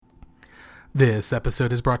This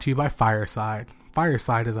episode is brought to you by Fireside.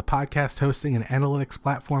 Fireside is a podcast hosting and analytics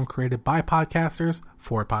platform created by podcasters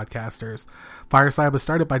for podcasters. Fireside was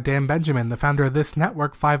started by Dan Benjamin, the founder of this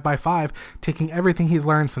network, 5x5, taking everything he's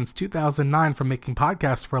learned since 2009 from making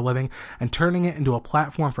podcasts for a living and turning it into a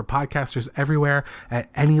platform for podcasters everywhere at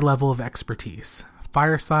any level of expertise.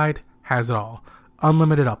 Fireside has it all.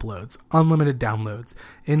 Unlimited uploads, unlimited downloads,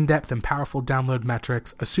 in-depth and powerful download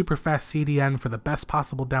metrics, a super fast CDN for the best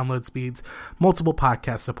possible download speeds, multiple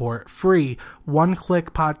podcast support, free,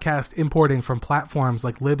 one-click podcast importing from platforms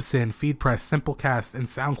like Libsyn, FeedPress, Simplecast, and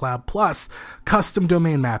SoundCloud, plus custom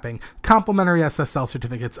domain mapping, complimentary SSL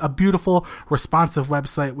certificates, a beautiful, responsive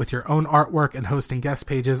website with your own artwork and hosting guest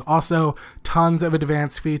pages, also tons of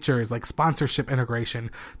advanced features like sponsorship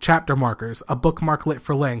integration, chapter markers, a bookmarklet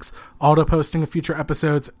for links, auto-posting of future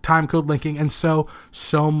episodes, time code linking, and so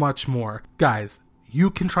much more. Guys,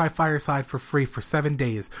 you can try Fireside for free for 7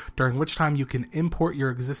 days, during which time you can import your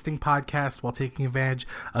existing podcast while taking advantage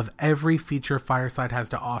of every feature Fireside has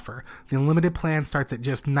to offer. The unlimited plan starts at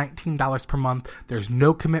just $19 per month. There's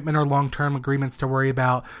no commitment or long-term agreements to worry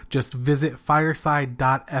about. Just visit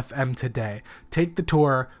fireside.fm today. Take the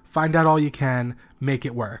tour, find out all you can, make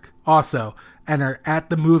it work. Also, enter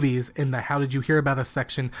at the movies in the How Did You Hear About Us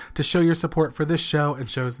section to show your support for this show and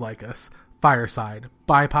shows like us. Fireside,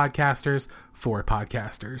 by podcasters, for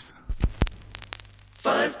podcasters.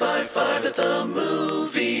 5x5 at the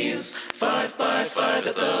movies. 5x5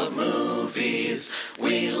 at the movies.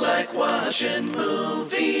 We like watching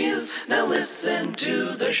movies. Now listen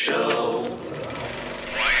to the show.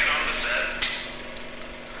 Ryan on the set.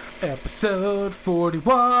 Episode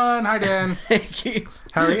 41. Hi, Dan. Hey, Keith.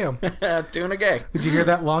 How are you? Doing okay. Did you hear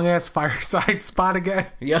that long-ass Fireside spot again?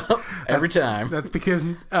 Yep, every time. That's because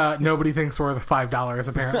nobody thinks we're the $5,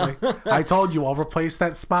 apparently. I told you, I'll replace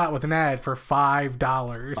that spot with an ad for $5.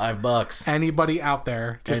 $5. Anybody out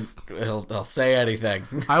there, just... I'll say anything.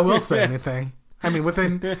 I will say anything. I mean,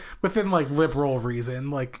 within like, liberal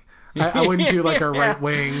reason. Like, I wouldn't do, like, a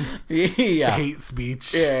right-wing hate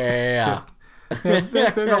speech. Yeah. Just...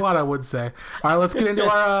 there's a lot I would say. All right, let's get into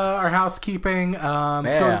our housekeeping.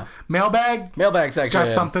 Let's go mailbag. Mailbag section.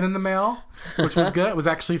 Got something in the mail, which was good. It was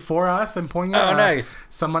actually for us. I'm pointing out. Oh, nice.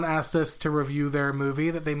 Someone asked us to review their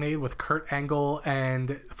movie that they made with Kurt Angle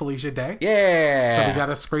and Felicia Day. Yeah. So we got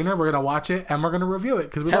a screener. We're going to watch it, and we're going to review it,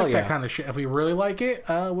 because we like that kind of shit. If we really like it,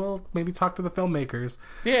 we'll maybe talk to the filmmakers.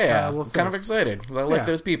 Yeah, we'll I'm kind of excited, because I like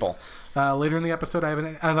those people. Later in the episode, I have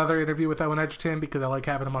another interview with Owen Edgerton, because I like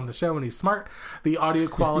having him on the show, and he's smart. The audio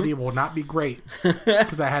quality will not be great,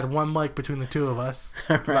 because I had one mic between the two of us.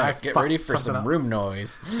 Right, get ready for some room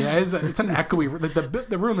noise. Yeah, it's an echoey...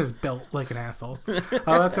 The room is built like an asshole.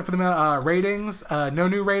 That's it for the mail. Ratings. No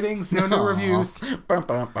new ratings. No new reviews.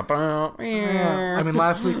 Yeah. I mean,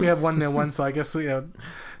 last week we had one new one, so I guess we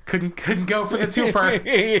couldn't go for the twofer.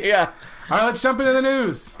 Yeah. All right, let's jump into the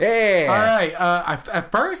news. Yeah. All right.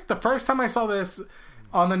 The first time I saw this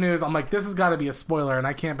on the news, I'm like, this has got to be a spoiler, and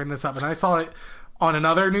I can't bring this up. And I saw it on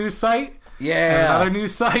another news site. Yeah. And another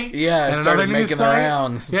news site. Yeah, it started making the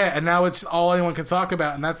rounds. Yeah, and now it's all anyone can talk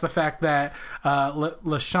about, and that's the fact that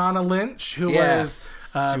Lashana Lynch, who was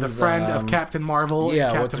the friend of Captain Marvel.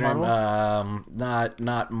 Yeah, in what's her Marvel. name?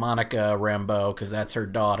 Not Monica Rambeau, because that's her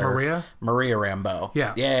daughter. Maria Rambeau.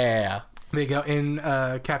 Yeah. Yeah. They go in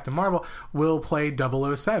Captain Marvel will play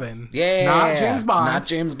 007. Yeah. Not James Bond. Not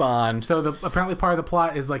James Bond. So apparently part of the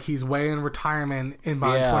plot is like he's way in retirement in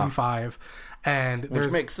Bond 25. And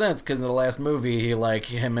which makes sense, because in the last movie,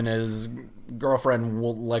 him and his girlfriend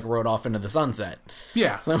rode off into the sunset.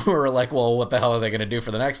 Yeah. So we were like, well, what the hell are they going to do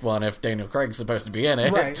for the next one if Daniel Craig's supposed to be in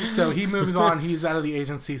it? Right. So he moves on. He's out of the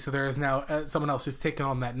agency. So there is now someone else who's taken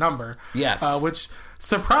on that number. Yes. Which,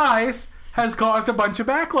 surprise, has caused a bunch of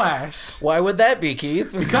backlash. Why would that be,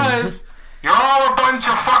 Keith? Because you're all a bunch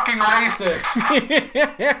of fucking racists.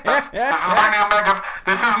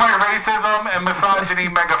 This is my racism and misogyny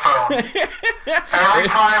megaphone. Every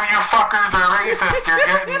time you fuckers are racist, you're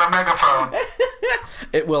getting the megaphone.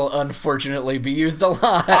 It will unfortunately be used a lot.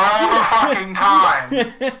 All the fucking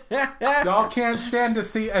time. Y'all can't stand to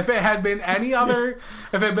see. If it had been if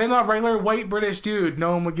it had been a regular white British dude,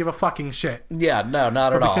 no one would give a fucking shit. Yeah, no,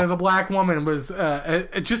 not at all. Because a black woman was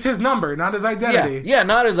just his number, not his identity. Yeah,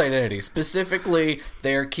 not his identity. Specifically,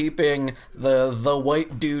 they're keeping the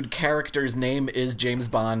white dude character's name is James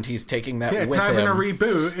Bond. He's taking that with him. It's not even a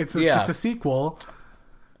reboot. It's just a sequel.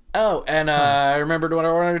 Oh, and I remembered what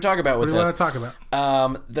I wanted to talk about with this. What do you want to talk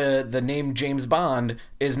about? The name James Bond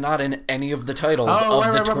is not in any of the titles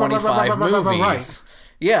of the 25 movies. Right.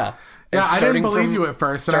 Yeah. Yeah, I didn't starting believe from- you at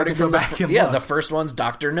first. And I had to go back and yeah, look. the first one's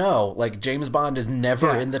Dr. No. Like, James Bond is never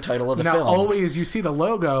Yeah. in the title of the Now, films. always you see the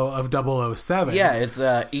logo of 007. Yeah, it's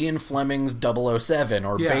Ian Fleming's 007,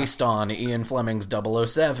 or Yeah. based on Ian Fleming's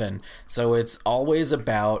 007. So it's always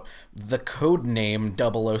about the code name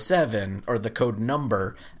 007, or the code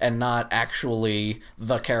number, and not actually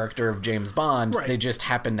the character of James Bond. Right. They just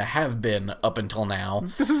happen to have been up until now.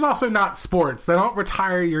 This is also not sports. They don't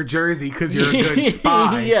retire your jersey because you're a good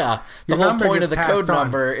spy. Yeah, the Your whole number point of gets the code passed on.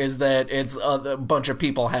 number is that it's a bunch of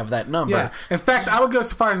people have that number. Yeah. In fact, I would go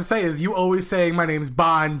so far as to say is you always saying my name's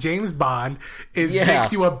Bond, James Bond, Yeah.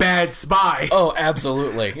 makes you a bad spy. Oh,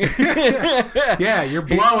 absolutely. Yeah, you're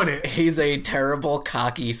blowing it. He's a terrible,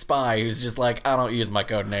 cocky spy who's just like, I don't use my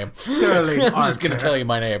code name. Sterling I'm just going to Archer. tell you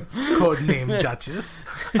my name. Codename Duchess.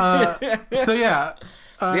 So yeah.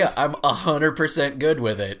 Yeah, I'm 100% good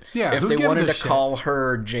with it. Yeah, if who they gives wanted a to shit? call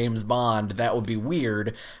her James Bond, that would be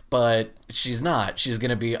weird, but she's not. She's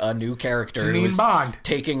going to be a new character Janine who's Bond.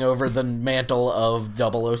 taking over the mantle of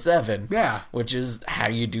 007. Yeah. Which is how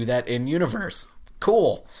you do that in universe.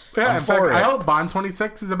 Cool. Yeah, I'm in fact, for I it. hope Bond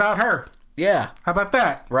 26 is about her. Yeah, How about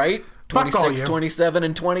that? right? Fuck all 26, you. 27,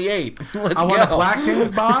 and 28. Let's I go. want a black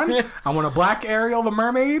James Bond. I want a black Ariel the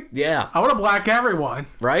Mermaid. Yeah, I want a black everyone.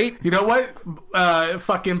 right? You know what?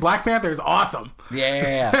 Fucking Black Panther is awesome.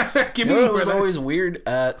 Yeah. Give You me know, it more was of that. always weird.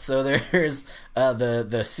 So there's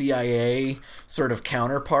the CIA sort of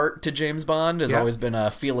counterpart to James Bond has Yeah. always been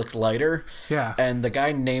Felix Leiter. Yeah. And the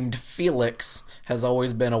guy named Felix has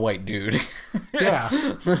always been a white dude. Yeah.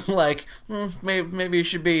 So like, maybe he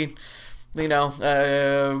should be, you know,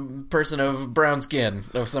 a person of brown skin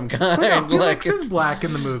of some kind. Yeah, like Felix is black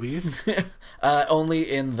in the movies. only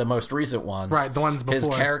in the most recent ones. Right, the ones His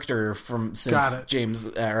before. character from Got since it. James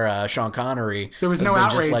or Sean Connery. There was has no been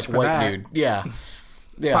outrage just like for white that. dude. Yeah.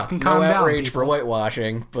 Yeah. Fucking No calm down, outrage for people.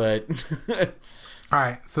 whitewashing, but All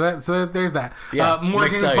right, so there's that. yeah, More I'm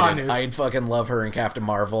James Bond excited. news. I'd fucking love her in Captain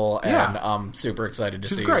Marvel, and Yeah. I'm super excited to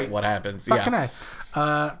She's see great. what happens. Fucking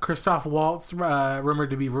Yeah. Christoph Waltz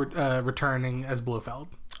rumored to be returning as Blofeld.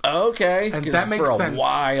 Okay. And 'Cause that makes for a sense.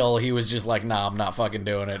 while he was just like, nah, I'm not fucking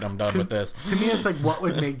doing it. I'm done with this. To me, it's like what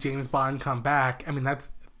would make James Bond come back. I mean,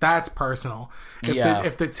 that's personal. Yeah.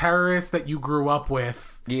 If the terrorist that you grew up with,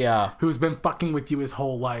 Yeah. who's been fucking with you his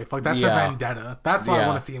whole life, like that's Yeah. a vendetta. That's why I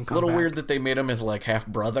want to see him come A little back. weird that they made him his like half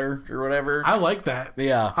brother or whatever. I like that.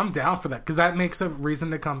 Yeah. I'm down for that because that makes a reason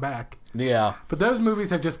to come back. Yeah. But those movies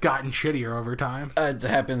have just gotten shittier over time. It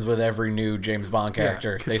happens with every new James Bond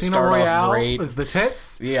character. They Casino start Royale off great. was the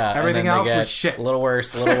tits. Yeah, Everything and then else they get was shit. A little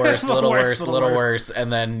worse, a little worse, a little worse, a little little worse. worse,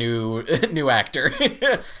 and then new actor. Same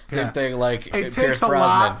Yeah. thing like It Pierce takes a Brosnan.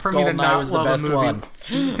 lot for me to Goldeneye not was the love best a movie. one,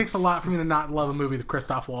 It takes a lot for me to not love a movie with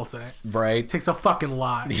Christoph Waltz in it. It right? takes a fucking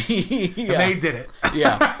lot. And Yeah. they did it.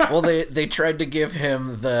 Yeah. Well, they tried to give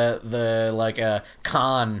him the like a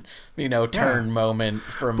Khan, turn moment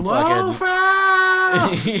from fucking Blofeld!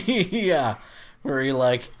 yeah, where he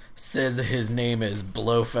like says his name is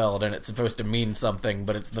Blofeld and it's supposed to mean something,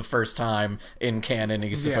 but it's the first time in canon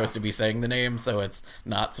he's supposed to be saying the name, so it's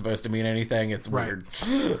not supposed to mean anything. It's Right.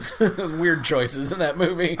 weird. Weird choices in that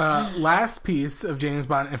movie. Last piece of James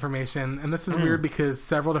Bond information, and this is weird because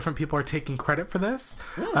several different people are taking credit for this.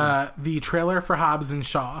 The trailer for Hobbs and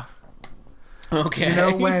Shaw. Okay. You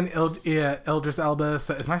know when Idris Elba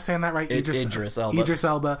says, am I saying that right? Idris Elba. Idris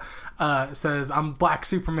Elba says, "I'm Black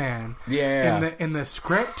Superman." Yeah. In the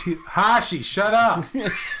script, Hashi, shut up. Hashi,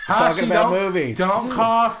 Talking about don't, movies. Don't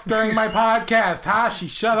cough during my podcast. Hashi,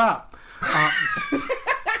 shut up.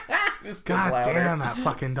 Just goes God louder. damn that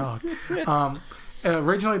fucking dog.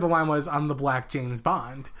 Originally, the line was, "I'm the Black James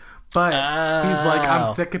Bond." But he's like,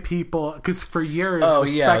 I'm sick of people, because for years, Oh it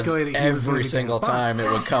was yeah, it was speculated he was gonna every be single James Bond. time it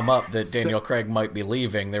would come up that Daniel Craig might be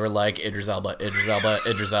leaving, they were like, Idris Elba, Idris Elba,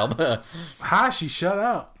 Idris Elba. Hashi, shut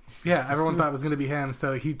up. Yeah, everyone thought it was going to be him,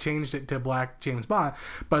 so he changed it to Black James Bond.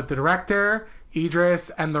 But the director, Idris,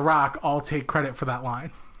 and The Rock all take credit for that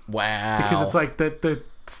line. Wow. Because it's like the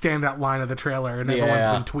standout line of the trailer, and everyone's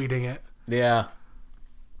Yeah. been tweeting it. Yeah.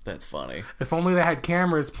 That's funny. If only they had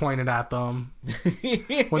cameras pointed at them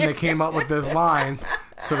when they came up with this line,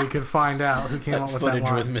 so we could find out who came up with that Footage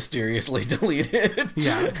line. was mysteriously deleted.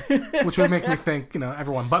 Yeah, which would make me think,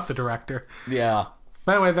 everyone but the director. Yeah.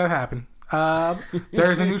 By the way, that happened.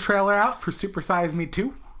 There's a new trailer out for Super Size Me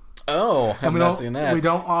 2. Oh, I've not seen that. We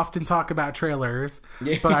don't often talk about trailers,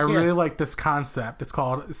 but I really like this concept. It's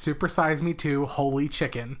called Super Size Me 2 Holy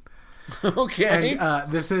Chicken. Okay.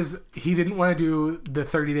 And he didn't want to do the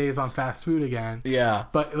 30 days on fast food again. Yeah.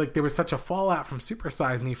 But there was such a fallout from Super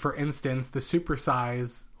Size Me. For instance, the Super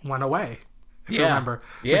Size went away. If you remember,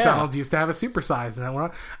 Yeah. McDonald's used to have a supersize,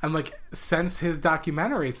 and like since his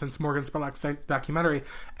documentary, since Morgan Spurlock's documentary,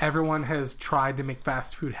 everyone has tried to make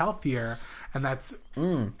fast food healthier, and that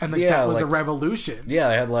was a revolution. Yeah,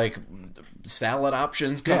 they had like salad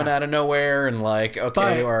options coming out of nowhere, and like,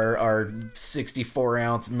 okay, our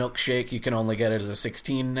 64-ounce milkshake, you can only get it as a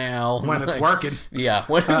 16 now. When it's working. Yeah,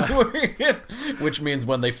 when it's working. Which means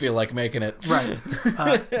when they feel like making it. Right.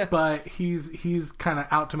 But he's kind of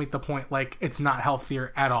out to make the point, like, it's not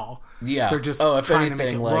healthier at all. Yeah. They're just if trying anything, to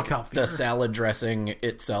make it like, look healthier. the salad dressing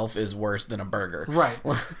itself is worse than a burger. Right.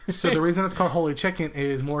 So the reason it's called Holy Chicken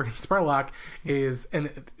is Morgan Spurlock and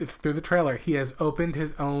through the trailer, he has opened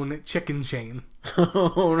his own chicken chain.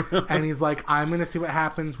 Oh, no. And he's like, I'm going to see what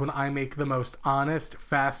happens when I make the most honest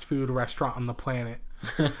fast food restaurant on the planet.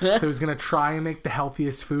 So he's going to try and make the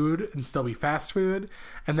healthiest food and still be fast food,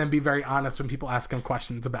 and then be very honest when people ask him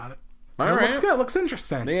questions about it. It looks good. It looks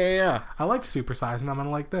interesting. Yeah. I like Supersize, and I'm going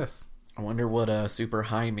to like this. I wonder what Super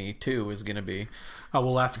High Me 2 is going to be. Oh,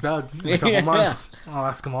 we'll ask Doug in a couple months. I'll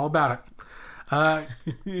ask him all about it.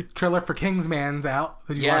 Trailer for Kingsman's out.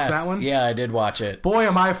 Did you watch that one? Yeah, I did watch it. Boy,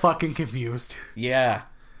 am I fucking confused. Yeah.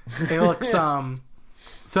 It looks,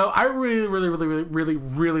 so I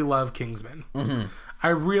really love Kingsman. Mm-hmm. I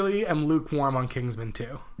really am lukewarm on Kingsman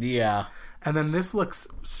 2. Yeah. And then this looks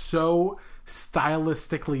so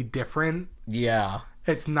stylistically different. Yeah.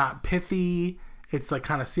 It's not pithy. It's like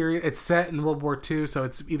kind of serious. It's set in World War II, so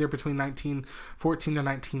it's either between 1914 to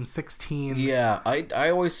 1916. Yeah, I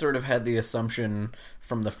always sort of had the assumption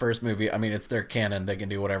from the first movie, I mean, it's their canon, they can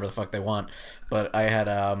do whatever the fuck they want, but I had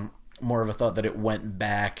more of a thought that it went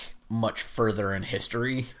back much further in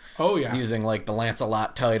history. Oh, yeah. Using, like, the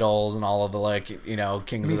Lancelot titles and all of the, like, you know,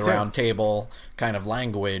 Kings of the Round Table kind of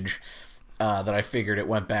language. That I figured it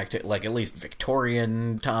went back to, like, at least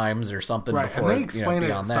Victorian times or something. Right, before, and they explained it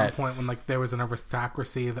at some that. point when, like, there was an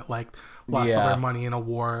aristocracy that, like, lost all their money in a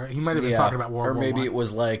war. He might have been talking about World War I. Or maybe it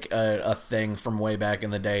was, like, a thing from way back in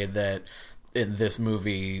the day that in this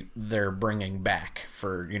movie they're bringing back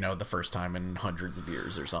for, you know, the first time in hundreds of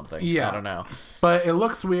years or something. Yeah. I don't know. But it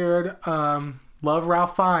looks weird. Love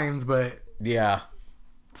Ralph Fiennes, but... Yeah.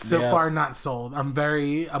 So far, not sold. I'm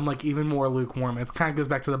like even more lukewarm. It kind of goes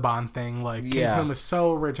back to the Bond thing. Like, Kingsman was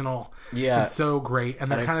so original and so great, and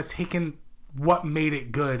they're kind of taking what made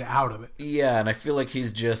it good out of it. Yeah, and I feel like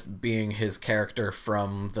he's just being his character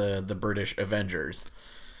from the British Avengers.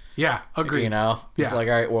 Yeah, agree. You know? Yeah. It's like,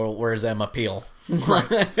 all right, well, where's Emma Peel?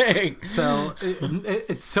 Right. So,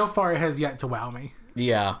 it so far, it has yet to wow me.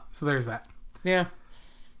 Yeah. So there's that. Yeah.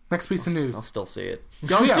 Next piece of news. I'll still see it.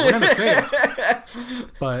 Oh, yeah, we're going to see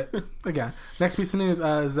it. But, again, next piece of news,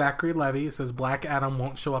 Zachary Levi says Black Adam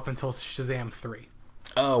won't show up until Shazam 3.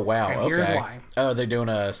 Oh, wow. And okay. here's why. Oh, they're doing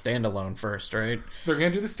a standalone first, right? They're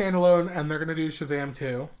going to do the standalone, and they're going to do Shazam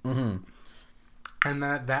 2. Mm-hmm. And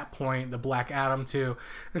then at that point, the Black Adam 2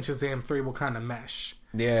 and Shazam 3 will kind of mesh.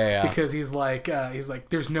 Yeah. Because he's like,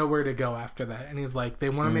 there's nowhere to go after that. And he's like, they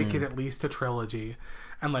want to make it at least a trilogy.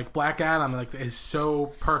 And, like, Black Adam, like, is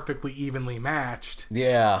so perfectly evenly matched.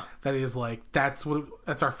 Yeah. That he's like, that's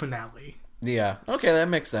our finale. Yeah. Okay, that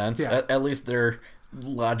makes sense. Yeah. At least they're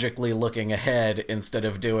logically looking ahead instead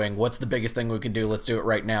of doing, what's the biggest thing we can do? Let's do it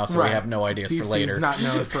right now so we have no ideas for later. DC's not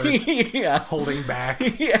known for holding back.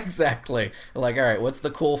 Yeah, exactly. Like, all right, what's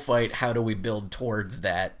the cool fight? How do we build towards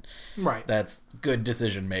that? Right. That's good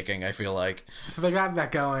decision making, I feel like. So they got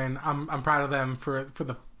that going. I'm proud of them for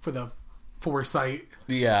the foresight.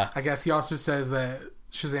 Yeah. I guess he also says that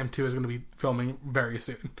Shazam 2 is going to be filming very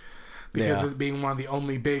soon. Because it being one of the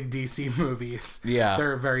only big DC movies,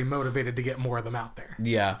 they're very motivated to get more of them out there.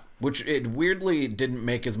 Yeah, which it weirdly didn't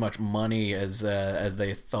make as much money as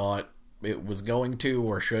they thought it was going to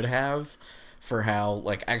or should have for how,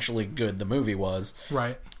 like, actually good the movie was.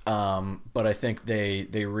 Right. But I think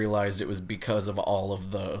they realized it was because of all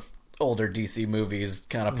of the older DC movies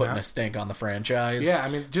kind of putting a stink on the franchise. Yeah, I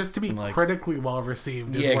mean, just to be critically well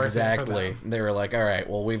received is worth exactly. it for them. They were like, all right,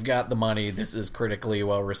 well, we've got the money. This is critically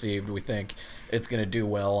well received. We think it's going to do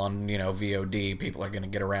well on, you know, VOD. People are going to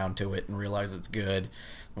get around to it and realize it's good.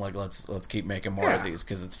 Like, let's keep making more of these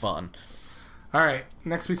because it's fun. All right,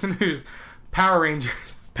 next piece of news. Power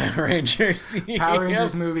Rangers. Power Rangers. Power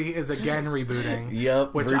Rangers movie is again rebooting.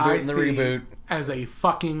 Yep, which rebooting I the see reboot as a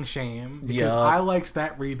fucking shame because I liked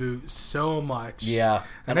that reboot so much. Yeah,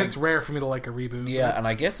 and it's rare for me to like a reboot. Yeah, and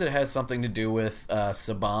I guess it has something to do with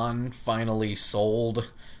Saban finally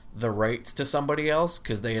sold the rights to somebody else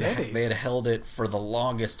because they had held it for the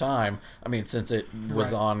longest time. I mean, since it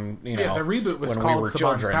was on, you know, the reboot was when called we were Saban's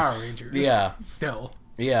children. Power Rangers. Yeah, still.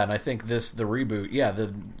 Yeah, and I think the reboot,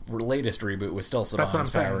 the latest reboot was still That's what I'm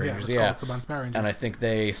Saban's saying. Power Rangers. Yeah, it was called Saban's Power Rangers. And I think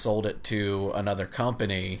they sold it to another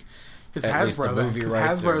company. It's at least the Hasbro, movie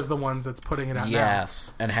rights. Hasbro is the ones that's putting it out now.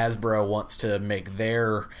 Yes, and Hasbro wants to make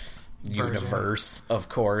their universe, of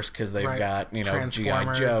course, because they've got,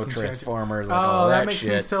 G.I. Joe, Transformers, all that makes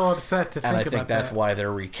shit. me so upset to think and I about think that's that. why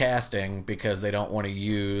they're recasting, because they don't want to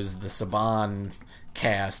use the Saban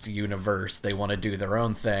cast universe. They want to do their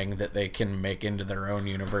own thing that they can make into their own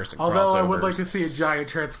universe and Although I would crossovers. like to see a giant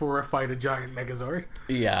Transformer fight a giant Megazord.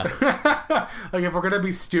 Yeah. Like, if we're gonna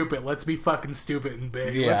be stupid, let's be fucking stupid and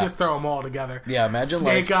big. Yeah. Let's just throw them all together. Yeah, imagine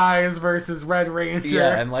Snake Eyes versus Red Ranger.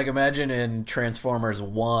 Yeah, and imagine in Transformers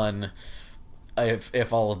 1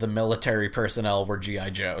 if all of the military personnel were G.I.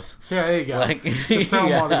 Joes. Yeah, there you go. Just throw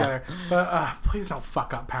them all together. But please don't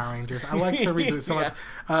fuck up Power Rangers. I like the reboot so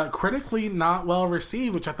much. Critically not well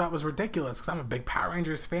received, which I thought was ridiculous because I'm a big Power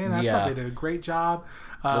Rangers fan. I thought they did a great job.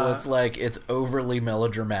 Well, it's overly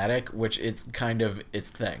melodramatic, which it's kind of its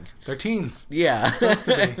thing. They're teens. Yeah.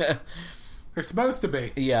 They're supposed to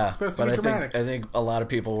be. Yeah, supposed to but be I dramatic. think a lot of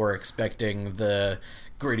people were expecting the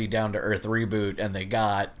gritty, down-to-earth reboot, and they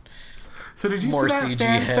got So did you more see that CG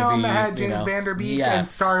fan heavy, film that had James Vanderbeek and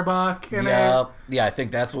Starbuck in it? Yeah, I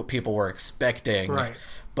think that's what people were expecting. Right.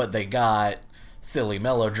 But they got silly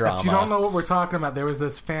melodrama. If you don't know what we're talking about, there was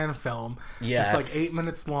this fan film. Yes. It's like 8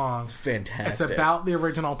 minutes long. It's fantastic. It's about the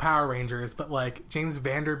original Power Rangers, but like James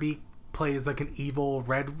Vanderbeek plays like an evil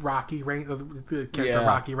Rocky Red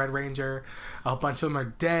Ranger. A bunch of them are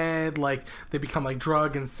dead. Like, they become like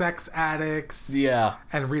drug and sex addicts. Yeah.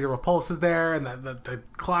 And Rita Repulsa's there, and the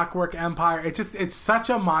Clockwork Empire. It's such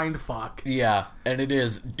a mind fuck. Yeah, and it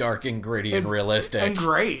is dark and gritty and realistic. And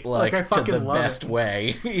great. Like I to fucking the love best it.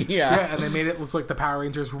 way. Yeah, and they made it look like the Power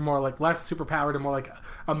Rangers were more like less superpowered and more like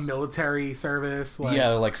a military service. Like, yeah,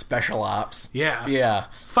 like special ops. Yeah. Yeah.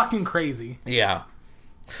 Fucking crazy. Yeah.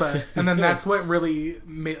 But and then that's what really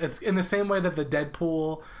made it's in the same way that the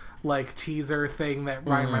Deadpool like teaser thing that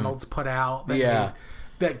Ryan Reynolds put out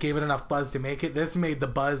that gave it enough buzz to make it. This made the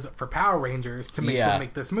buzz for Power Rangers to make them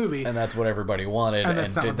make this movie. And that's what everybody wanted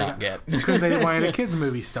and did not get. Because they wanted a kids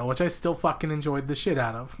movie still, which I still fucking enjoyed the shit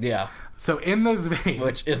out of. Yeah. So in this vein,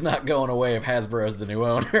 which is not going away if Hasbro's the new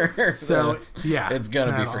owner. so it's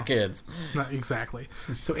gonna be for kids. Not exactly.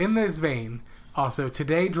 So in this vein, also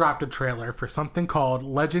today dropped a trailer for something called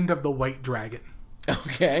Legend of the White Dragon.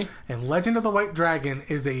 Okay. And Legend of the White Dragon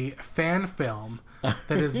is a fan film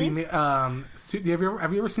that is being have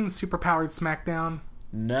you ever seen Superpowered SmackDown?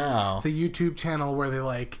 No. It's a YouTube channel where they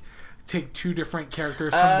like take two different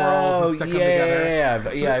characters from worlds and stick them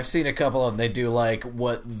together. Yeah, I've seen a couple of them. They do like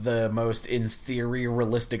what the most in theory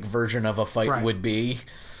realistic version of a fight would be.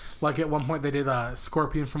 Like at one point they did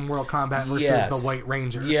Scorpion from Mortal Kombat versus the White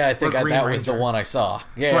Ranger. Yeah, I think that was the one I saw.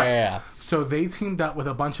 Yeah. So they teamed up with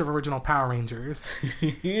a bunch of original Power Rangers,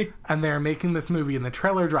 and they're making this movie, and the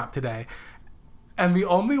trailer dropped today. And the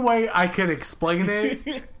only way I could explain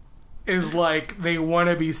it is like they want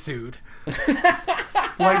to be sued.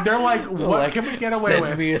 Like they're like, what can we get away with?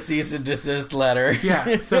 Send me a cease and desist letter.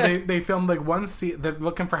 Yeah, so they filmed like one scene. They're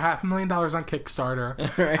looking for $500,000 on Kickstarter.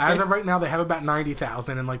 Right. As of right now, they have about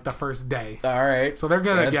 90,000 in like the first day. All right, so they're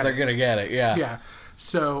gonna get it. Yeah.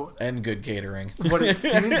 So and good catering. What it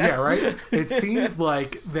seems, it seems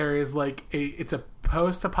like there is like it's a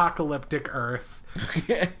post-apocalyptic Earth.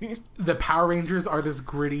 Okay. The Power Rangers are this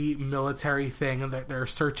gritty military thing, and they're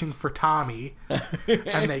searching for Tommy,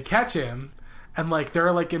 and they catch him. And, like,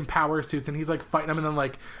 they're, like, in power suits, and he's, like, fighting them, and then,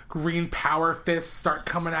 like, green power fists start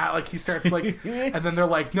coming out. Like, he starts, like... and then they're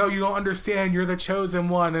like, no, you don't understand. You're the chosen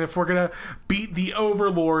one. And if we're gonna beat the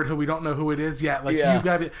Overlord, who we don't know who it is yet, like, you've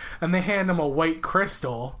got to be... And they hand him a white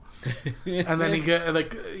crystal. And then he get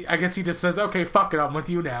like, I guess he just says, okay, fuck it, I'm with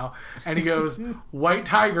you now. And he goes, White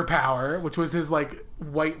Tiger Power, which was his, like,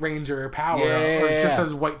 White Ranger power. Or it just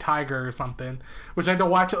says White Tiger or something. Which I had to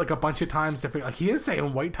watch it, like, a bunch of times to figure, like, he is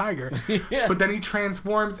saying White Tiger. But then he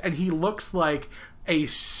transforms and he looks like a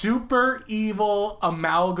super evil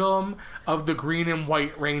amalgam of the Green and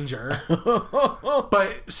White Ranger.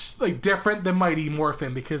 But, like, different than Mighty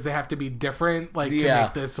Morphin because they have to be different, like, to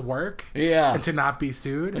make this work. Yeah. And to not be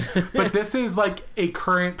sued. But this is, like, a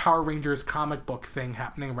current Power Rangers comic book thing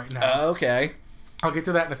happening right now. Okay. I'll get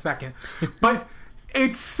to that in a second. But...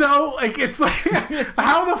 it's so, like, it's like,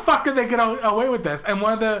 how the fuck could they get away with this? And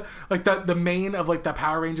one of the, like, the main of, like, the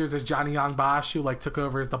Power Rangers is Johnny Young Bosch, who, like, took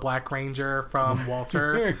over as the Black Ranger from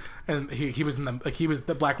Walter. And he was in the, like, he was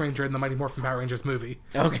the Black Ranger in the Mighty Morphin Power Rangers movie.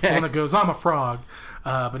 Okay. The one that goes, I'm a frog.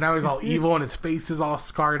 But now he's all evil and his face is all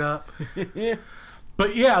scarred up.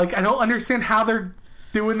 But yeah, like, I don't understand how they're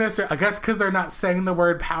doing this. I guess because they're not saying the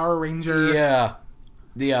word Power Ranger. Yeah.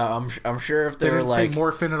 I'm sure if They they were didn't like say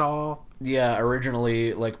Morphin at all. yeah,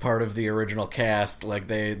 originally like part of the original cast, like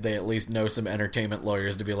they at least know some entertainment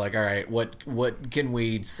lawyers to be like, all right, what can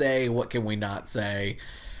we say, what can we not say?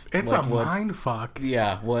 It's Like, a mind fuck.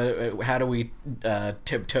 Yeah, how do we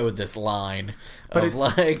tiptoe this line But of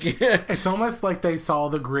like It's almost like they saw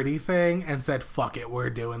the Gritty thing and said, fuck it, we're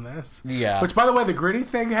doing this. Yeah. Which, by the way, the Gritty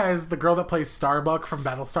thing has the girl that plays Starbuck from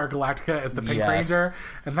Battlestar Galactica as the Pink Yes. Ranger.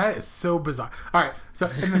 And that is so bizarre. All right, so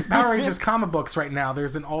in the Power Rangers comic books right now,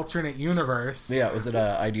 there's an alternate universe. yeah, was it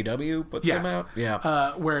IDW puts them out?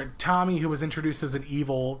 Yeah. Where Tommy, who was introduced as an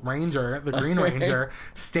evil ranger, the Green Ranger,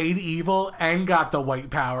 stayed evil and got the white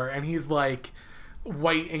power. And he's like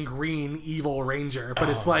white and green evil ranger. But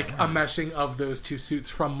it's like a meshing of those two suits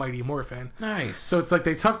from Mighty Morphin. Nice. So it's like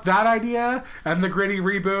they took that idea and the Gritty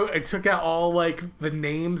reboot and took out all like the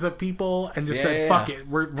names of people and just said, fuck it,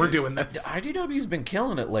 we're doing this. IDW's been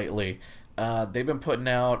killing it lately. They've been putting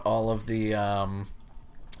out all of the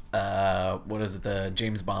what is it, the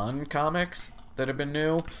James Bond comics that have been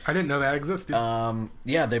new. I didn't know that existed.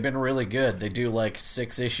 Yeah, they've been really good. They do like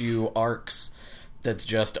 6-issue arcs that's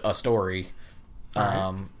just a story.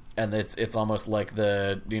 And it's almost like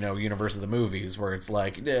the universe of the movies where it's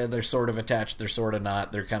like they're sort of attached, they're sort of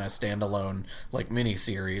not, they're kind of standalone like mini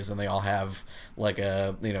series, and they all have like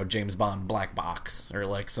a James Bond black box or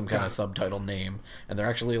like some kind of subtitle name, and they're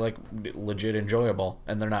actually like legit enjoyable,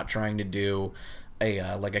 and they're not trying to do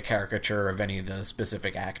a like a caricature of any of the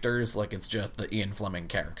specific actors, like it's just the Ian Fleming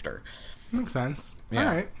character. Makes sense. Yeah.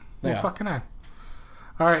 All right. Well, Yeah. fucking A.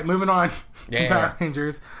 All right, moving on. Yeah. Power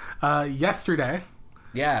Rangers. Yesterday,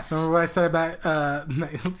 Yes. remember what I said about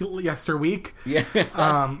yesterweek? Yeah.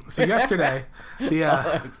 So yesterday,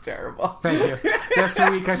 That was terrible. Thank you.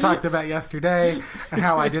 Yesterweek, I talked about yesterday and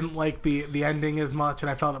how I didn't like the ending as much, and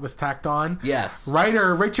I felt it was tacked on. Yes.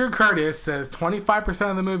 Writer Richard Curtis says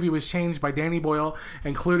 25% of the movie was changed by Danny Boyle,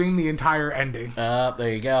 including the entire ending.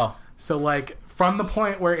 There you go. So, like, from the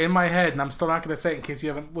point where in my head, and I'm still not going to say it in case you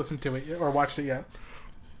haven't listened to it yet, or watched it yet,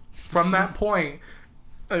 from that point,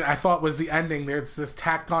 I thought was the ending. There's this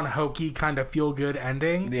tacked on hokey kind of feel good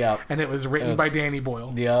ending. Yeah. And it was written by Danny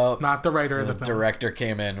Boyle. Yep. Not the writer The of the film. director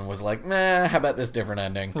came in and was like, nah, how about this different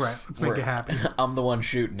ending? Right, let's make it happen. I'm the one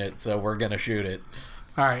shooting it, so we're going to shoot it.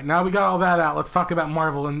 All right, now we got all that out. Let's talk about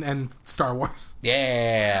Marvel and Star Wars.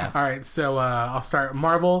 Yeah. All right, so I'll start.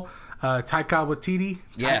 Marvel, Taika Waititi.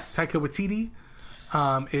 Yes. Taika Waititi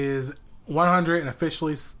is 100 and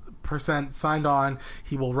officially % signed on.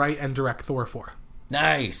 He will write and direct Thor 4.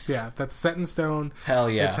 Nice. Yeah, that's set in stone. Hell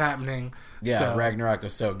yeah. It's happening. Yeah, So, Ragnarok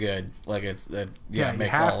was so good. Like, it you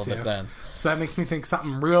makes have all of the to. sense. So that makes me think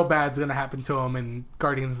something real bad's going to happen to him in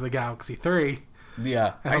Guardians of the Galaxy 3.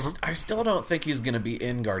 Yeah. I hope- still don't think he's going to be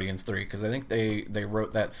in Guardians 3, because I think they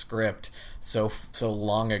wrote that script so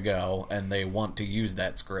long ago, and they want to use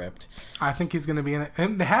that script. I think he's going to be in it.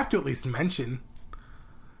 And they have to at least mention.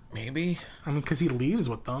 Maybe. I mean, because he leaves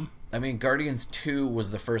with them. I mean, Guardians 2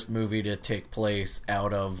 was the first movie to take place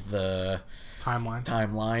out of the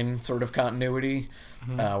timeline sort of continuity,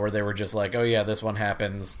 where they were just like, oh yeah, this one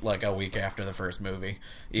happens like a week after the first movie,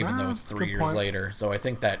 even though it's that's a 3 good years point. later. So I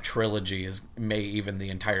think that trilogy even the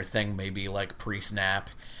entire thing may be like pre-snap.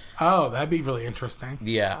 Oh, that'd be really interesting.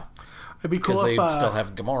 Yeah. It'd be cool Because if they'd still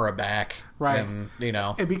have Gamora back. right. And,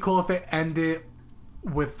 It'd be cool if it ended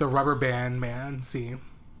with the Rubber Band Man scene.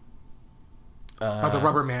 Or the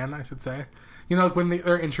Rubber Man, I should say. You know, like when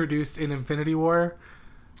they're introduced in Infinity War,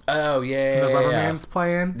 oh, yeah. the Rubber Man's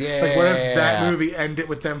playing. Yeah. Like, what if that movie ended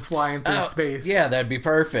with them flying through space? Yeah, that'd be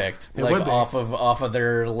perfect. It like would be. off of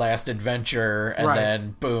their last adventure, and Right.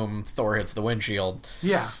 then boom, Thor hits the windshield.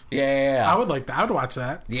 Yeah. Yeah. I would like that. I would watch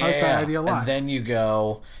that. Yeah, I like that idea a lot. and then you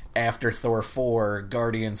go after Thor 4,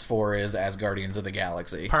 Guardians 4 is as Guardians of the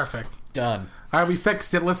Galaxy. Perfect. Done. All right, we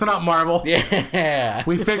fixed it. Listen up, Marvel. Yeah.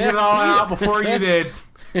 We figured it all out before you did.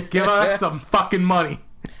 Give us some fucking money.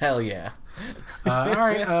 Hell yeah. All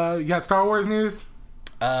right, you got Star Wars news? Sort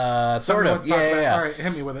of. Let's talk about- Yeah. All right,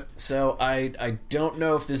 hit me with it. So I don't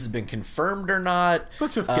know if this has been confirmed or not.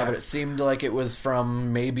 Let's just But guess. it seemed like it was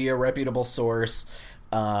from maybe a reputable source.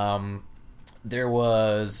 There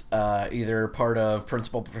was either part of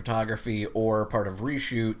principal photography or part of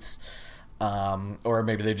reshoots, or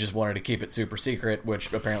maybe they just wanted to keep it super secret,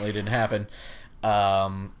 which apparently didn't happen.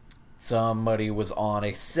 Somebody was on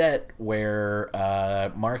a set where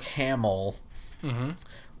Mark Hamill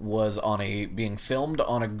was being filmed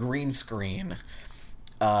on a green screen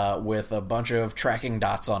with a bunch of tracking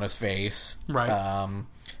dots on his face, Right.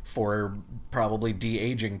 for probably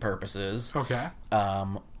de-aging purposes. Okay.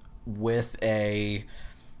 with a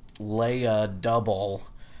Leia double,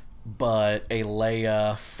 but a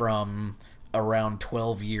Leia from around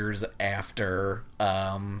 12 years after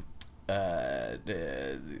number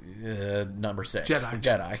 6,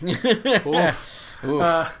 Jedi.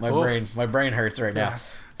 Oof. My brain hurts right now.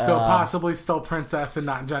 So possibly still princess and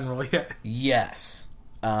not general yet. Yes.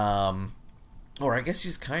 Or I guess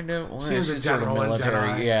she's kind of... Well, she's a general sort of military.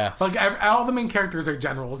 Jedi. Yeah. Like, all the main characters are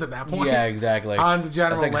generals at that point. Yeah, exactly. Han's a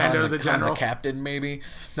general, Lando's a general. Han's a captain, maybe?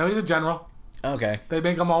 No, he's a general. Okay. They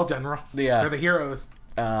make them all generals. Yeah. They're the heroes.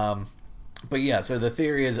 But yeah, so the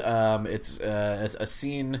theory is it's a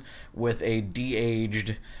scene with a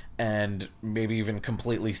de-aged and maybe even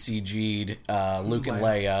completely CG'd Luke and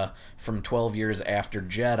Leia from 12 years after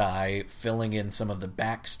Jedi, filling in some of the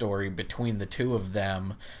backstory between the two of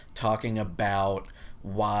them, talking about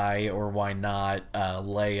why or why not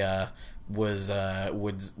Leia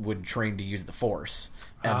would train to use the Force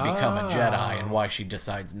and become a Jedi, and why she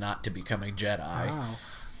decides not to become a Jedi. Wow.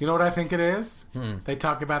 You know what I think it is? They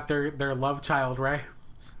talk about their love child, Rey.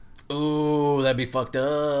 Ooh, that'd be fucked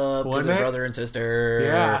up. Because they're brother and sister.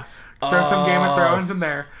 Yeah. Throw some Game of Thrones in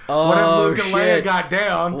there. What if Luke and Leia got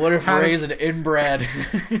down? What if Rey's an inbred?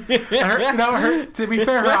 To be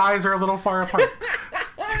fair, her eyes are a little far apart.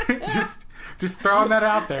 just throwing that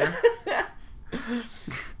out there.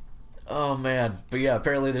 Oh man, but yeah,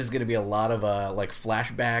 apparently there's going to be a lot of like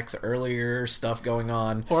flashbacks, earlier stuff going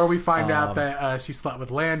on. Or we find out that she slept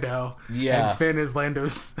with Lando. Yeah, and Finn is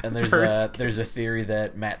Lando's. And there's a theory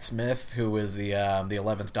that Matt Smith, who is the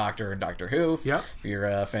 11th Doctor in Doctor Who, yep. If you're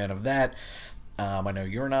a fan of that, I know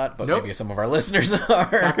you're not, but maybe some of our listeners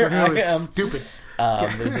are. Doctor Who is stupid.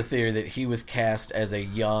 There's a theory that he was cast as a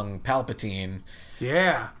young Palpatine.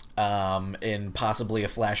 Yeah. In possibly a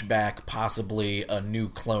flashback, possibly a new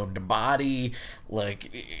cloned body.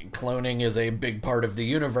 Like, cloning is a big part of the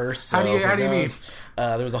universe. So how do you mean?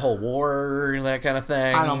 There was a whole war, that kind of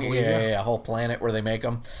thing. I don't believe it. Yeah, a whole planet where they make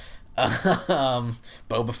them.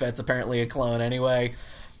 Boba Fett's apparently a clone anyway.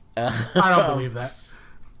 I don't believe that.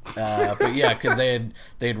 But yeah, because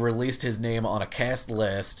they'd released his name on a cast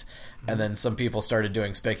list, and then some people started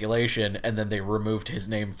doing speculation, and then they removed his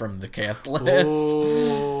name from the cast list.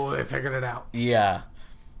 Oh, they figured it out. Yeah.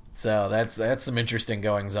 So that's some interesting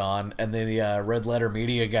goings on. And then the Red Letter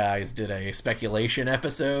Media guys did a speculation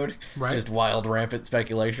episode. Right. Just wild, rampant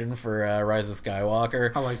speculation for Rise of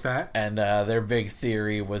Skywalker. I like that. And their big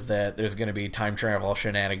theory was that there's going to be time travel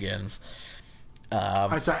shenanigans.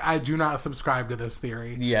 I do not subscribe to this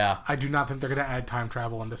theory. Yeah. I do not think they're going to add time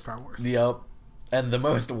travel into Star Wars. Yep. And the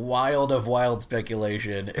most wild of wild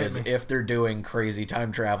speculation is if they're doing crazy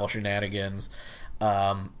time travel shenanigans,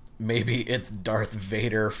 maybe it's Darth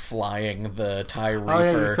Vader flying the TIE Reaper. Oh,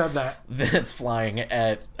 yeah, you said that. That's flying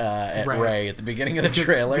at Rey at the beginning of the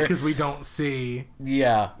trailer. Because we don't see...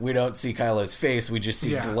 Yeah, we don't see Kylo's face. We just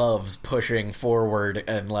see gloves pushing forward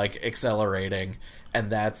and, like, accelerating. And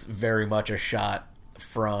that's very much a shot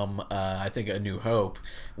from, I think, A New Hope,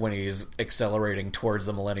 when he's accelerating towards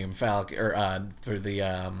the Millennium Falcon, or through the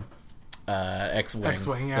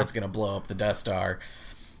X-Wing that's going to blow up the Death Star.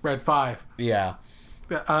 Red 5. Yeah.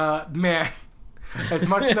 Man, as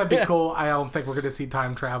much as that'd be cool, I don't think we're going to see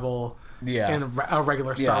time travel in a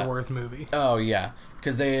regular Star Wars movie. Oh, yeah.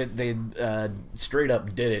 Because they straight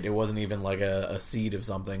up did it. It wasn't even like a seed of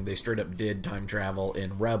something. They straight up did time travel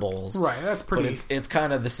in Rebels. Right, that's pretty... But it's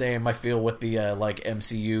kind of the same, I feel, with the like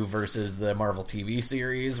MCU versus the Marvel TV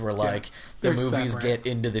series, where like the movies get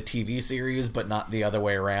into the TV series, but not the other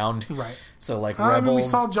way around. Right. So like Rebels... we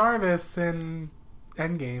saw Jarvis in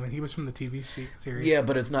Endgame, and he was from the TV series. Yeah,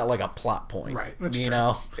 but it's not like a plot point. Right, that's you true.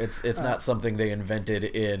 know? It's not something they invented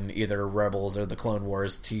in either Rebels or the Clone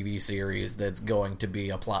Wars TV series that's going to be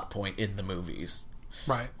a plot point in the movies.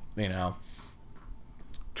 Right. You know?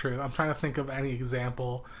 True. I'm trying to think of any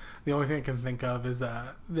example. The only thing I can think of is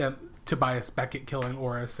Tobias Beckett killing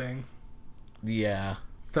Aura Singh. Yeah.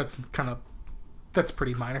 That's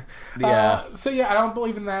pretty minor. Yeah. So yeah, I don't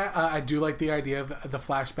believe in that. I do like the idea of the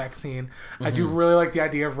flashback scene. Mm-hmm. I do really like the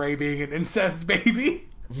idea of Rey being an incest baby.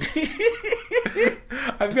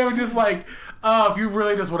 I'm going just like, if you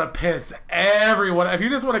really just want to piss everyone, if you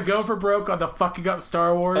just want to go for broke on the fucking up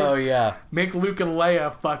Star Wars, make Luke and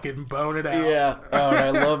Leia fucking bone it out. Yeah. Oh,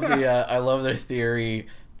 and I love their theory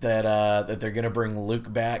that they're gonna bring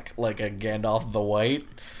Luke back like a Gandalf the White.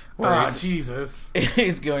 Jesus.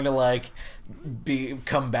 He's going to like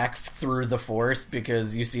come back through the Force,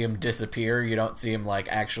 because you see him disappear. You don't see him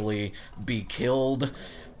like actually be killed.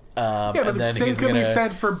 But and then same could be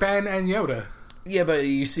said for Ben and Yoda. Yeah, but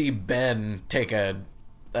you see Ben take a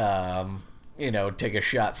take a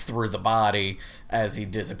shot through the body as he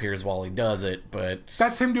disappears while he does it, but...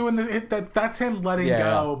 That's him doing that's him letting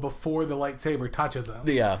go before the lightsaber touches him.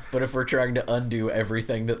 Yeah, but if we're trying to undo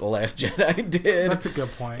everything that The Last Jedi did... That's a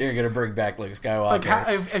good point. You're going to bring back Luke Skywalker.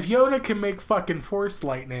 Like, if Yoda can make fucking Force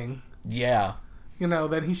lightning... Yeah.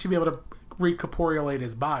 Then he should be able to recorporeate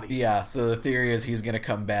his body. Yeah, so the theory is he's going to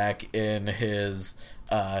come back in his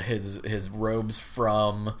robes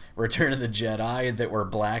from Return of the Jedi that were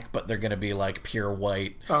black, but they're going to be like pure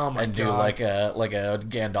white. Oh my and God. do like a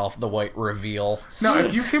Gandalf the White reveal. No,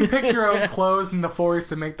 if you can pick your own clothes in the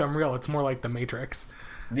Force and make them real, it's more like the Matrix.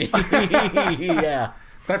 Yeah.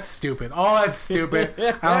 That's stupid. All that's stupid.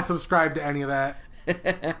 I don't subscribe to any of that.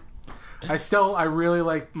 I really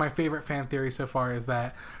like, my favorite fan theory so far is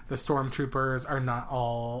that the stormtroopers are not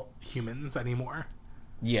all humans anymore.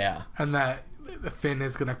 Yeah. And that Finn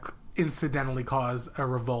is going to incidentally cause a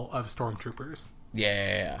revolt of stormtroopers.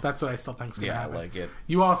 Yeah. That's what I still think is going to happen. I like it.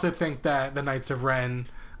 You also think that the Knights of Ren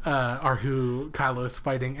are who Kylo is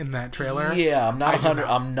fighting in that trailer? Yeah, I'm not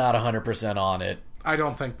 100% on it. I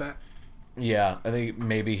don't think that. Yeah, I think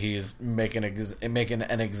maybe he's making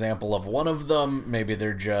an example of one of them. Maybe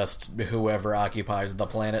they're just whoever occupies the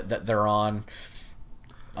planet that they're on.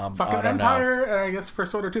 Fucking I don't Empire, know. and I guess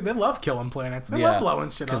First Order too. They love killing planets. They love blowing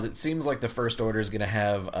shit up. Because it seems like the First Order is going to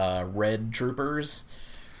have red troopers.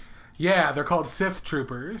 Yeah, they're called Sith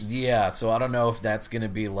troopers. Yeah, so I don't know if that's going to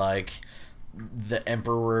be like the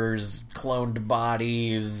Emperor's cloned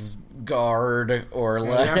bodies guard or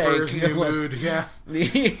like Emperor's new mood. Yeah.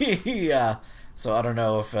 Yeah. So I don't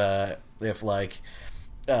know if like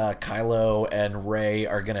Kylo and Rey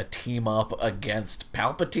are gonna team up against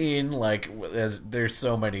Palpatine. Like, there's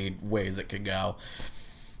so many ways it could go.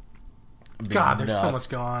 God, there's so much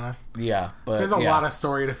going on. Yeah, but there's a lot of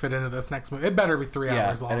story to fit into this next movie. It better be 3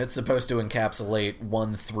 hours long. And it's supposed to encapsulate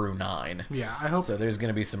 1 through 9. Yeah, I hope so. There's going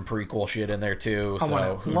to be some prequel shit in there too.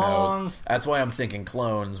 So who long. knows? That's why I'm thinking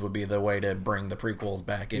clones would be the way to bring the prequels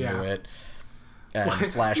back into it. And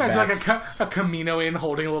flashbacks. Imagine like a Kaminoan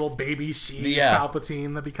holding a little baby sheep.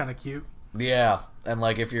 Palpatine. That'd be kind of cute. Yeah, and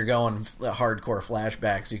like if you're going hardcore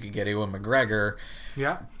flashbacks, you could get Ewan McGregor.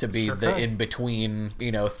 Yeah, to be the in between,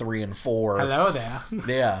 3 and 4. Hello there.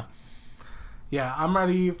 Yeah. Yeah, I'm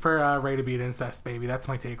ready for Rey to beat incest, baby. That's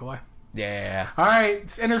my takeaway. Yeah. All right,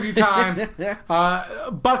 it's interview time.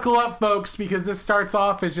 Buckle up, folks, because this starts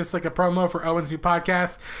off as just like a promo for Owen's new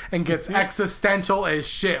podcast and gets existential as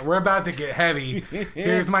shit. We're about to get heavy.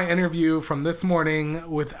 Here's my interview from this morning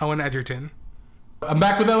with Owen Edgerton. I'm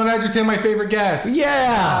back with Owen Edgerton, my favorite guest.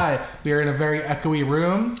 Yeah. Hi. We are in a very echoey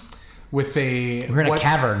room with We're in a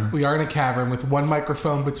cavern. We are in a cavern with one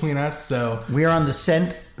microphone between us, so... We are on the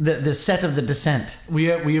set of The Descent.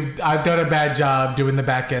 I've done a bad job doing the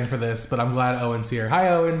back end for this, but I'm glad Owen's here. Hi,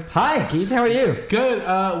 Owen. Hi, Keith. How are you?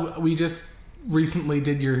 Good. We just recently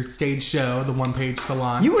did your stage show, the One Page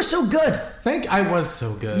Salon. You were so good. I was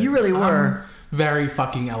so good. You really were. I'm very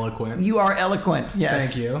fucking eloquent. You are eloquent,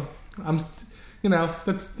 yes. Thank you.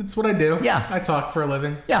 That's what I do. Yeah. I talk for a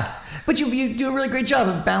living. Yeah. But you do a really great job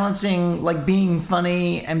of balancing, like, being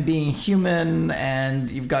funny and being human, and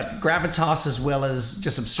you've got gravitas as well as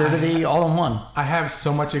just absurdity all in one. I have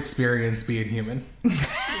so much experience being human.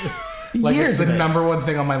 Like, Years it's the of it. number one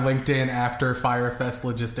thing on my LinkedIn after Firefest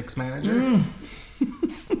Logistics Manager.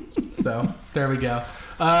 So, there we go.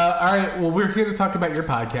 All right, well, we're here to talk about your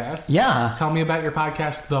podcast. Yeah. Tell me about your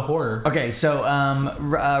podcast, The Horror. Okay, so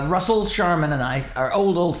Russell Sharman and I are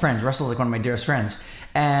old friends. Russell's like one of my dearest friends.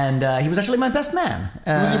 And he was actually my best man.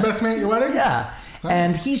 Was your best man at your wedding? Yeah.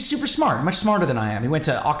 And he's super smart, much smarter than I am. He went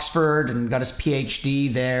to Oxford and got his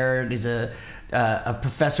PhD there. He's a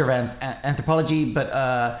professor of anthropology,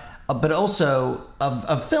 but also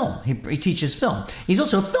of film. He teaches film. He's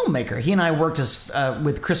also a filmmaker. He and I worked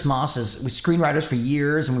with Chris Moss as screenwriters for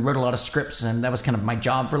years, and we wrote a lot of scripts, and that was kind of my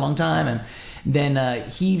job for a long time. And then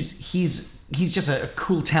he's just a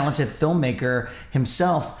cool, talented filmmaker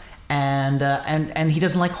himself, and he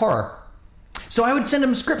doesn't like horror. So I would send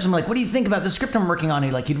him scripts. I'm like, what do you think about the script I'm working on?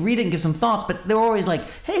 He'd read it and give some thoughts, but they were always like,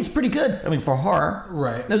 hey, it's pretty good. I mean, for horror.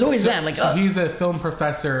 Right. There's always that. Like, so he's a film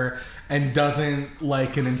professor and doesn't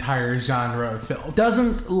like an entire genre of film.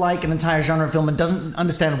 Doesn't like an entire genre of film and doesn't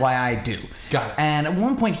understand why I do. Got it. And at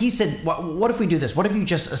one point he said, what if we do this? What if you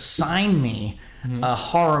just assign me a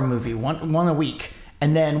horror movie, one a week,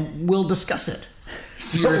 and then we'll discuss it?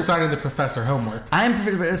 So you're assigning the professor homework. I'm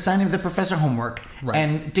assigning the professor homework, right.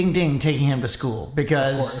 And ding taking him to school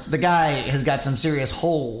because the guy has got some serious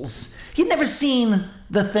holes. He'd never seen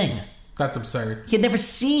The Thing. That's absurd. He had never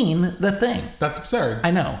seen The Thing. That's absurd. I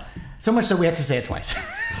know. So much so we had to say it twice.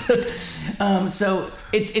 So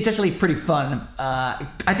it's actually pretty fun.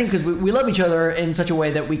 I think because we love each other in such a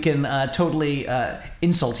way that we can totally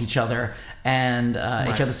insult each other and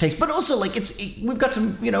each other's takes, but also like we've got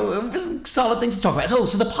some some solid things to talk about.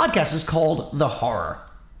 So the podcast is called The Horror.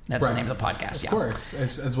 That's the name of the podcast. Of course,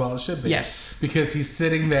 as well as should be. Yes, because he's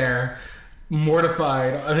sitting there,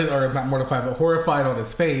 mortified, or not mortified, but horrified on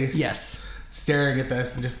his face. Yes. Staring at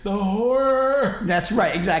this and just the horror. That's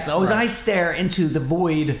right, exactly. As I stare into the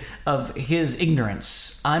void of his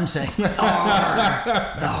ignorance, I'm saying the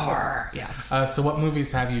horror, the horror. Yes. So, what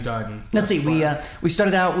movies have you done? Let's see. We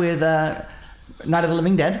started out with Night of the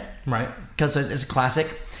Living Dead, right? Because it's a classic,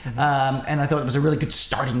 and I thought it was a really good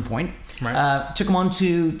starting point. Right. Took them on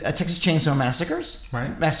to Texas Chainsaw Massacres,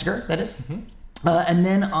 right? Massacre, that is, and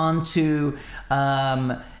then on to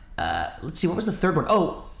let's see, what was the third one?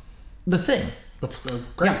 Oh. The Thing.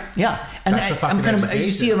 Great. Yeah. And I'm kind of, you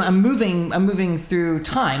see, I'm moving through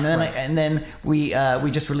time, and then we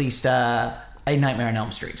just released A Nightmare on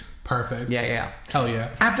Elm Street. Perfect. Yeah. Hell yeah.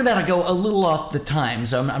 After that, I go a little off the time,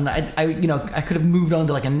 so I could have moved on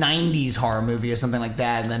to like a '90s horror movie or something like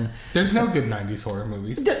that, and then there's no good '90s horror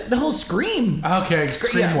movies. The whole Scream. Okay,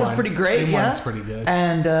 Scream 1 was pretty great. Scream 1's pretty good.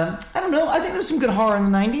 And I don't know. I think there's some good horror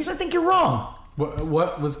in the '90s. I think you're wrong.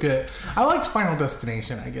 What was good? I liked Final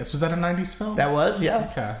Destination, I guess. Was that a 90s film? That was, yeah.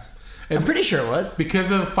 Okay. I'm pretty sure it was. Because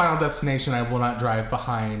of Final Destination, I will not drive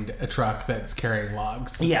behind a truck that's carrying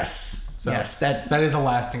logs. Yes. So yes. That is a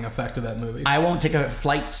lasting effect of that movie. I won't take a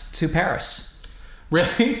flight to Paris.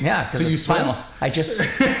 Really? Yeah. So you swim? Final. I just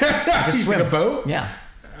you swim. Took a boat? Yeah.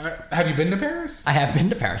 Have you been to Paris? I have been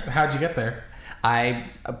to Paris. How'd you get there? I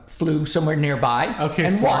flew somewhere nearby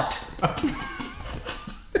and smart. walked.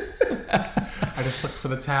 I just looked for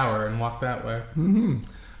the tower and walked that way. Mm-hmm.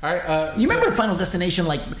 All right. You remember Final Destination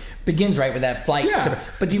begins right with that flight? Yeah.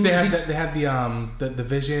 But they had the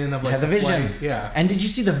vision of the vision. Flight. Yeah. And did you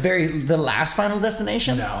see the last Final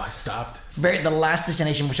Destination? No, I stopped. The last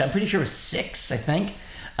destination, which I'm pretty sure was 6. I think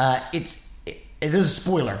it is a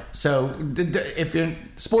spoiler. So if you're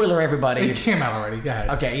spoiler, everybody. It came out already. Go ahead.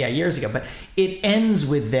 Okay. Yeah, years ago, but it ends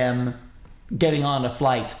with them getting on a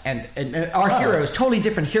flight and our heroes, totally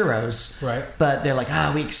different heroes, right? But they're like,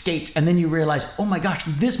 we escaped, and then you realize, oh my gosh,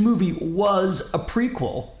 this movie was a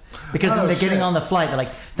prequel, because then they're getting on the flight. They're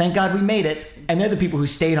like, thank God we made it, and they're the people who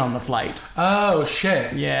stayed on the flight. Oh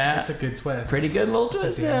shit! Yeah, that's a good twist. Pretty good little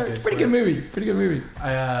twist. Yeah, it's pretty good movie. Pretty good movie.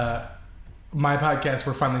 My podcast,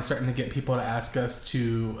 we're finally starting to get people to ask us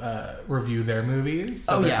to review their movies.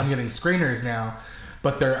 So I'm getting screeners now.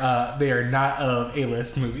 But they are not of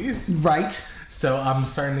A-list movies. Right. So I'm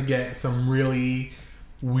starting to get some really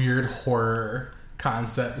weird horror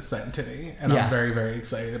concepts sent to me. And I'm very, very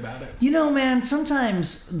excited about it. Man,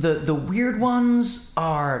 sometimes the weird ones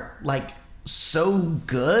are like so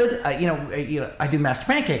good. I do Master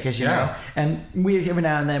Pancake, as you know. And we every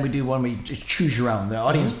now and then we do one where you just choose your own. The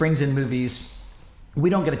audience brings in movies. We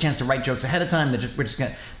don't get a chance to write jokes ahead of time.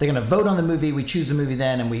 They're gonna vote on the movie. We choose the movie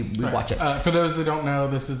then, and we watch it. For those that don't know,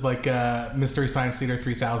 this is like Mystery Science Theater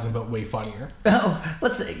 3000, but way funnier. Oh,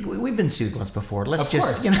 we've been sued once before. Let's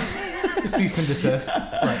just cease and desist.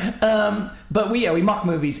 Right. But we mock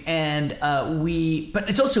movies, and but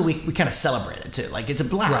it's also we kind of celebrate it too. Like, it's a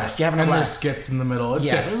blast. Right. You're having a And blast. there's skits in the middle. It's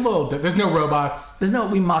a little bit. There's no robots.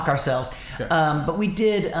 We mock ourselves. Yeah. But we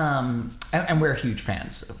did, and we're huge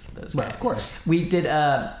fans of those guys. Well, of course. We did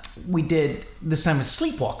this time with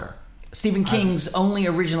Sleepwalker, Stephen King's only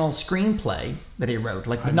original screenplay that he wrote,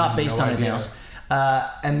 not based on anything else.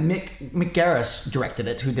 And Mick Garris directed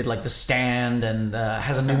it, who did The Stand and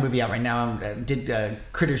has a new movie out right now. Did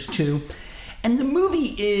Critters 2, and the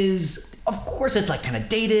movie is, of course, it's kind of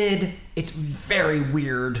dated. It's very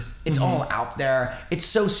weird. It's all out there. It's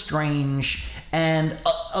so strange, and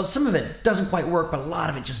some of it doesn't quite work, but a lot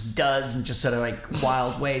of it just does, in just sort of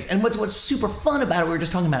wild ways. And what's super fun about it, we were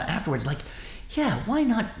just talking about it afterwards. Why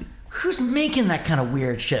not? Who's making that kind of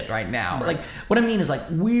weird shit right now? Right. What I mean is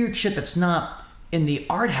weird shit that's not in the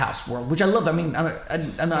art house world, which I love. I mean, I'm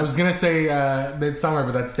not. I was gonna say Midsommar,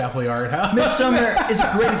 but that's definitely art house. Midsommar is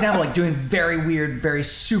a great example, doing very weird, very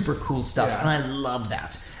super cool stuff, and I love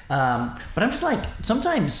that. But I'm just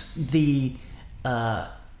sometimes the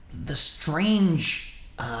strange,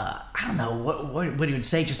 I don't know what you would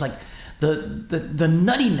say, just the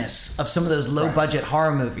nuttiness of some of those low budget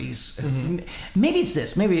horror movies. Maybe it's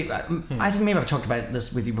this. Maybe I think maybe I've talked about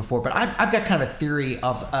this with you before, but I've got kind of a theory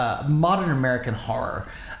of modern American horror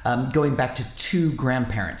going back to 2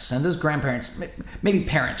 grandparents, and those grandparents, maybe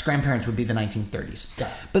grandparents would be the 1930s.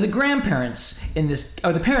 Yeah. But the grandparents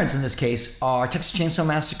the parents in this case, are Texas Chainsaw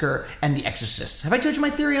Massacre and The Exorcist. Have I told you my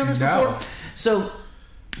theory on this before? So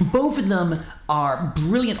both of them are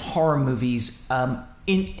brilliant horror movies.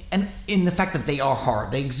 In the fact that they are horror,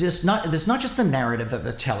 they exist. There's not just the narrative that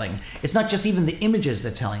they're telling. It's not just even the images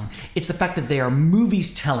they're telling. It's the fact that they are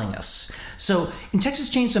movies telling us. So in Texas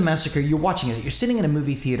Chainsaw Massacre, you're watching it. You're sitting in a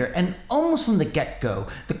movie theater, and almost from the get-go,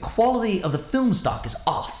 the quality of the film stock is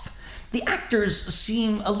off. The actors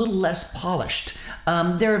seem a little less polished.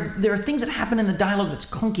 There are things that happen in the dialogue that's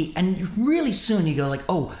clunky, and really soon you go like,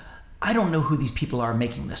 oh, I don't know who these people are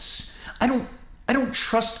making this. I don't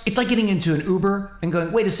trust. It's like getting into an Uber and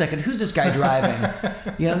going, wait a second, who's this guy driving?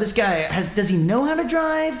 This guy does he know how to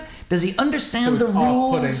drive? Does he understand the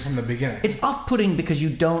rules? So it's off-putting from the beginning. It's off-putting because you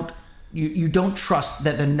don't trust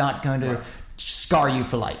that they're not going to scar you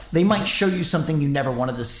for life. They might show you something you never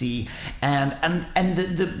wanted to see, and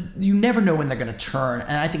you never know when they're going to turn.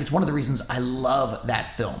 And I think it's one of the reasons I love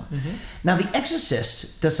that film. Mm-hmm. Now, The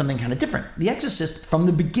Exorcist does something kind of different. The Exorcist, from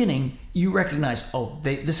the beginning, you recognize,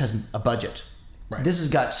 this has a budget. Right. This has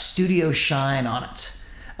got studio shine on it.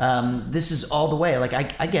 This is all the way. Like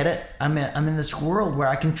I get it. I'm in this world where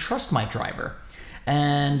I can trust my driver,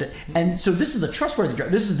 and so this is a trustworthy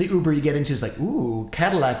driver. This is the Uber you get into. It's like, ooh,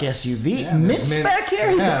 Cadillac SUV, yeah, Mint's back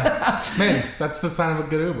here. Yeah, Mint's. That's the sign of a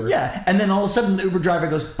good Uber. Yeah, and then all of a sudden the Uber driver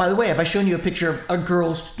goes, by the way, have I shown you a picture of a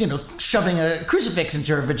girl, shoving a crucifix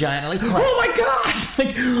into her vagina? Like, oh my god!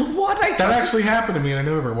 Like, what? That actually happened to me in an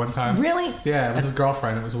Uber one time. Really? Yeah, it was his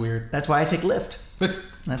girlfriend. It was weird. That's why I take Lyft.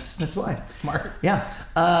 That's why. Smart. Yeah.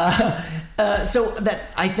 So that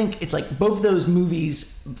I think it's like both those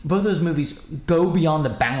movies go beyond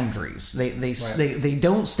the boundaries. They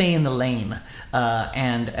don't stay in the lane,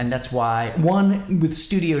 and that's why one with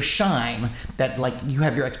studio shine that like you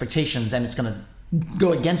have your expectations and it's going to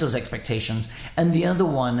go against those expectations, and the other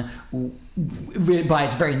one by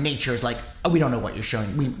its very nature is like, oh, we don't know what you're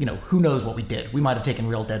showing. Who knows what we did? We might have taken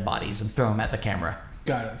real dead bodies and thrown them at the camera.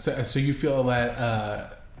 Got it. So you feel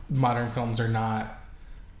that modern films are not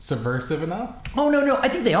subversive enough? Oh, no. I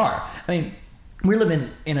think they are. I mean, we live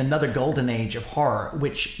in another golden age of horror,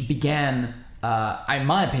 which began, in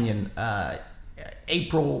my opinion,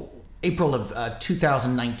 April of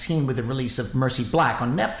 2019 with the release of Mercy Black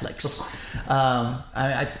on Netflix.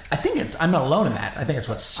 I think I'm not alone in that. I think it's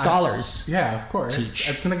what scholars of course. teach.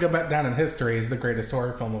 It's going to go back down in history as the greatest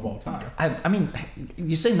horror film of all time. I mean,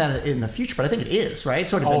 you're saying that in the future, but I think it is, right?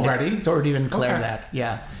 It's already been declared that.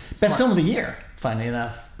 Yeah. Best film of the year, funnily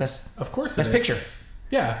enough. Best picture.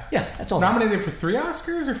 Yeah. Yeah, that's all. Nominated for 3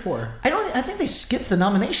 Oscars or 4? I think they skipped the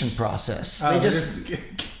nomination process.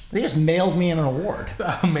 They just mailed me an award.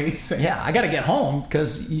 Amazing. Yeah, I got to get home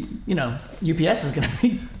because UPS is going to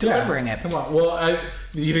be delivering it. Come on. Well,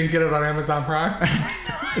 you didn't get it on Amazon Prime.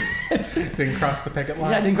 Didn't cross the picket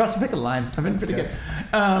line. Yeah, I didn't cross the picket line. I've been pretty good.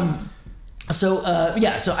 So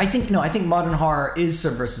I think modern horror is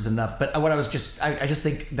subversive enough. But what I just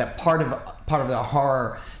think that part of the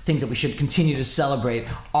horror things that we should continue to celebrate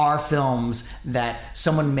are films that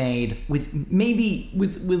someone made with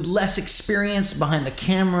less experience behind the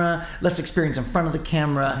camera, less experience in front of the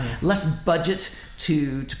camera, less budget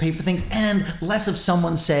to pay for things, and less of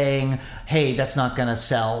someone saying, hey, that's not going to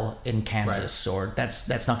sell in Kansas, or that's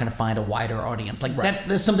not going to find a wider audience. Like that,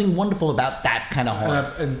 there's something wonderful about that kind of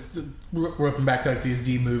horror. And we're up back to like these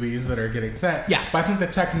D movies that are getting set. Yeah. But I think the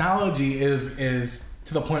technology is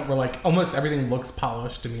to the point where like almost everything looks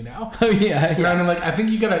polished to me now. Oh yeah. You know what I mean? Like I think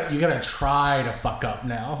you gotta try to fuck up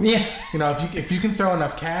now. Yeah. If you can throw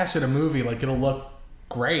enough cash at a movie, like it'll look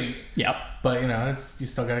great. Yep. But you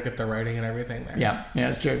still gotta get the writing and everything there. Yeah. Yeah,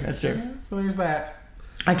 that's true. So there's that.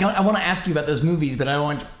 I want to ask you about those movies, but I don't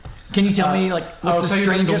want. Can you tell me like what's the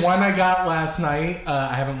strangest? The one I got last night.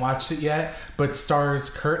 I haven't watched it yet, but stars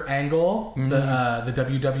Kurt Angle, the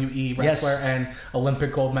WWE wrestler and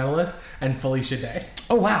Olympic gold medalist, and Felicia Day.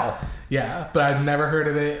 Oh wow! Yeah, but I've never heard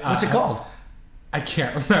of it. What's it called? I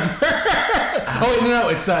can't remember. No,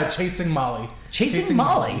 it's Chasing Molly. Chasing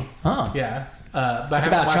Molly. Huh? Yeah. But it's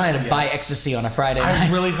about trying to buy ecstasy on a Friday night.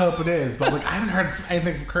 I really hope it is, but like I haven't heard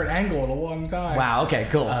anything from Kurt Angle in a long time. Wow. Okay.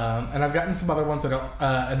 Cool. And I've gotten some other ones that don't.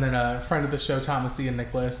 And then a friend of the show, Thomas Ian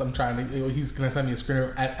Nicholas. He's going to send me a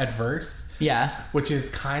screener of Adverse. Yeah. Which is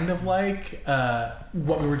kind of like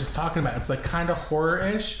what we were just talking about. It's like kind of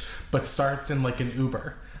horror-ish, but starts in like an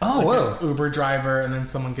Uber. Oh, like whoa! An Uber driver, and then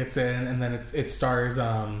someone gets in, and then it stars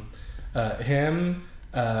him.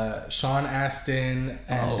 Sean Astin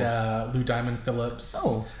and Lou Diamond Phillips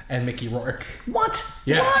and Mickey Rourke. What?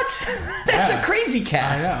 Yeah. What? That's a crazy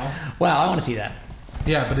cast. I know. Wow, I want to see that.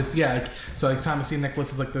 Yeah, but it's so Thomas Ian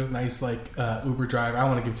Nicholas is like this nice like Uber driver. I don't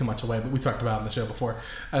want to give too much away, but we talked about it on the show before.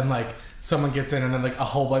 And like someone gets in, and then like a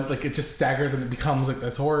whole bunch, like it just staggers, and it becomes like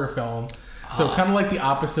this horror film. So kind of like the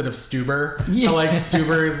opposite of Stuber. Yeah. How, like,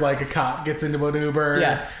 Stuber is like a cop gets into an Uber.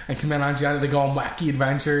 Yeah. And Command Gianni, they go on wacky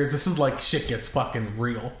adventures. This is like shit gets fucking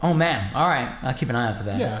real. Oh man! All right, I'll keep an eye out for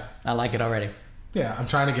that. Yeah. I like it already. Yeah, I'm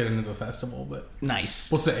trying to get into the festival, but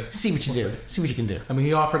Nice. we'll see. See what you do. see. See what you can do. I mean,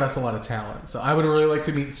 he offered us a lot of talent, so I would really like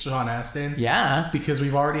to meet Sean Astin. Yeah, Because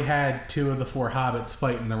we've already had 2 of the 4 hobbits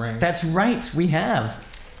fight in the ring. that's right. We have.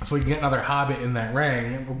 If we can get another hobbit in that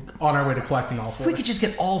ring, we're on our way to collecting all 4. If we could just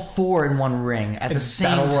get all 4 in one ring at the same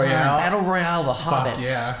Battle time. Royale. Battle Royale, the Fuck Hobbits.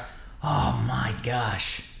 yeah. Oh my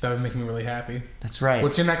gosh. That would make me really happy. That's right.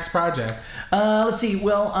 What's your next project? Let's see.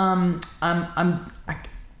 Well,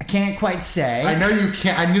 I can't quite say. I know you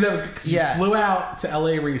can't. I knew that was because you Yeah. flew out to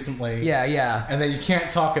LA recently. Yeah. And then you can't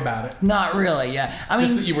talk about it. Not really. Yeah. I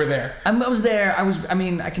Just mean, that you were there. I was there. I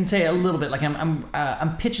mean, I can tell you a little bit. Like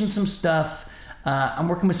I'm pitching some stuff. I'm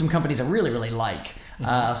working with some companies I really, really like.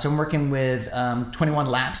 So I'm working with 21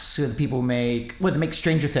 Laps, who are the people who make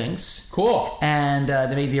Stranger Things. Cool. And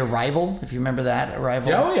they made The Arrival, if you remember that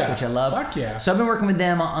Arrival. Oh, yeah. Which I love. Fuck yeah. So I've been working with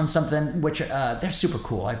them on something which they're super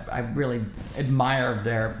cool. I really admire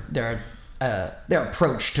their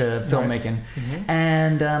approach to filmmaking.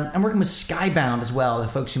 And I'm working with Skybound as well, the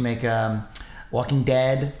folks who make Walking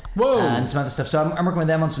Dead. Whoa. And some other stuff. So I'm working with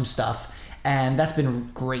them on some stuff. And that's been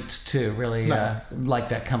great too. Really Nice. like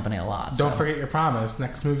that company a lot. Don't so. forget your promise.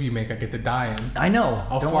 Next movie you make, I get to die in. I know.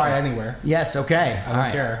 I'll Don't fly worry. anywhere. Yes. Okay. I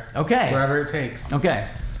don't care. Okay. Wherever it takes. Okay.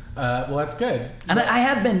 Well, that's good. And I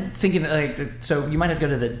have been thinking, like, so you might have to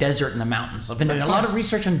go to the desert and the mountains. I've been doing That's a lot fine. of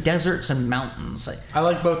research on deserts and mountains. I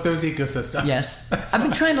like both those ecosystems. Yes, I've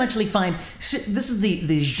been trying to actually find. This is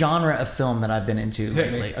the genre of film that I've been into Hit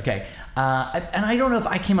me. lately. Okay, and I don't know if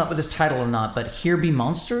I came up with this title or not, but Here Be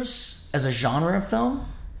Monsters as a genre of film.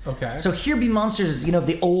 Okay. So Here Be Monsters is,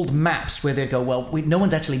 the old maps where they go, well, no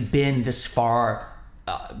one's actually been this far,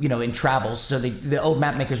 in travels. So the old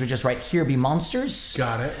map makers would just write Here Be Monsters.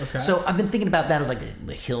 Got it. Okay. So I've been thinking about that as like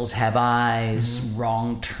The Hills Have Eyes,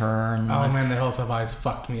 Wrong Turn. oh man, The Hills Have Eyes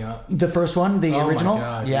fucked me up. The first one, the Oh my original?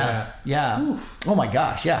 God, yeah. Oh my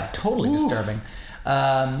gosh, yeah, totally disturbing.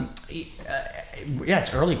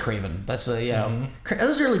 It's early Craven. That's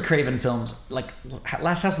those early Craven films, like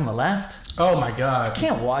Last House on the Left. Oh my god.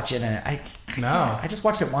 Can't watch it, and I just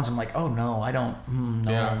watched it once. I'm like, oh no, I don't.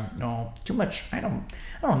 No, too much. I don't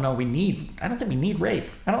know. I don't think we need rape.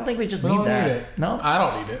 I don't think we just We need don't that. need it. No, I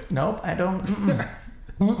don't need it. nope, I don't.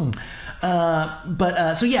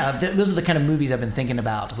 So yeah, those are the kind of movies I've been thinking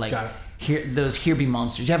about. Like Got it. Here Be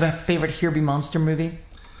Monsters. Do you have a favorite Here Be Monster movie?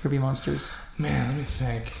 Here Be Monsters. Man, let me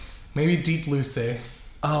think. Maybe Deep Blue Sea.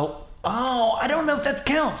 Oh, I don't know if that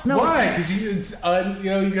counts. No. Why? Because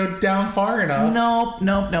you go down far enough.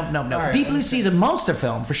 No. right, Deep Blue okay. Sea is a monster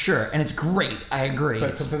film for sure, and it's great. I agree.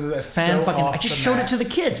 But It's something that's fan so fucking. off I just the showed map. it to the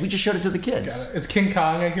kids. We just showed it to the kids. Got it. Is King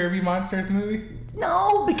Kong a Here Be Monsters movie?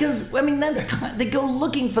 No, because I mean they go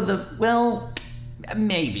looking for the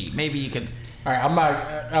maybe you could. All right, I'm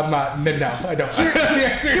not. No, I don't. The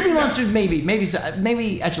answer is Here Be no. Monsters,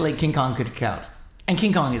 maybe actually King Kong could count, and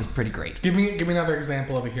King Kong is pretty great. Give me another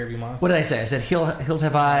example of a Here Be Monster. What did I say? I said Hills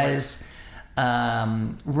Have Eyes,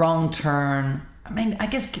 Wrong Turn. I mean, I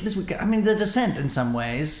guess this would. I mean, The Descent in some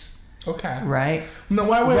ways, Okay. right? No,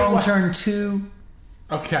 why? Wrong Turn 2.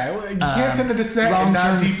 Okay, well, you can't send the Descent Wrong and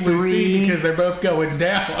not Turn Deep Blue 3. Sea because they're both going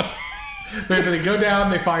down. They go down,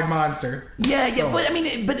 they find monster. Yeah, but I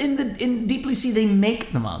mean, but in Deep Blue Sea they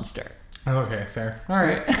make the monster. Okay, fair. All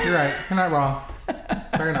right, you're right. You're not wrong.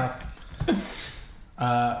 Fair enough.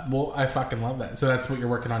 Well, I fucking love that. So that's what you're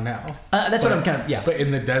working on now. That's what I'm kind of But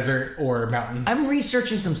in the desert or mountains. I'm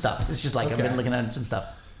researching some stuff. It's just like I've Okay. been looking at some stuff.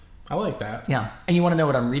 I like that. Yeah, and you want to know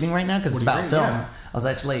what I'm reading right now because it's What are about you film. reading? Yeah. I was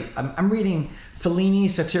actually I'm reading Fellini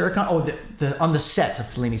Satyricon. Oh, the on the set of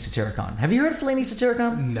Fellini Satyricon. Have you heard of Fellini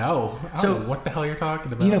Satyricon? No. I don't So- know what the hell you're talking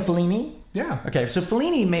about. Do you know Fellini? Yeah. Okay, so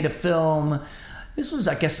Fellini made a film. This was,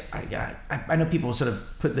 I guess, I know people sort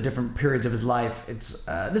of put the different periods of his life. It's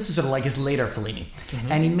this is sort of like his later Fellini,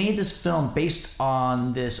 and he made this film based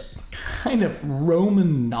on this kind of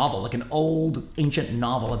Roman novel, like an old ancient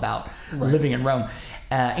novel about living in Rome,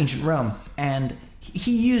 ancient Rome, and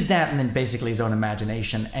he used that and then basically his own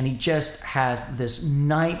imagination, and he just has this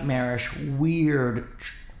nightmarish, weird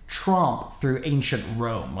tromp through ancient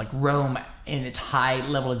Rome, like Rome in its high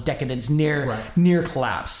level of decadence, near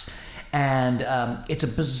collapse. And it's a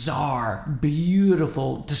bizarre,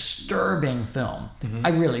 beautiful, disturbing film. I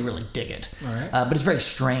really, really dig it. All right. But it's very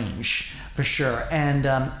strange, for sure.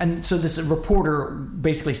 And so this reporter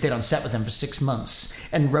basically stayed on set with him for 6 months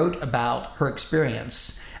and wrote about her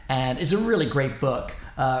experience. And it's a really great book.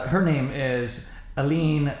 Her name is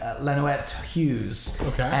Aline Lanoette Hughes.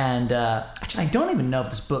 Okay. And actually, I don't even know if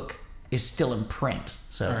this book is still in print.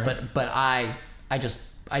 So, Right. but I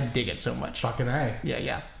dig it so much. Fucking A.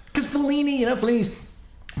 Yeah. Because Fellini's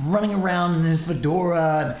running around in his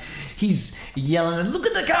fedora, and he's yelling, "Look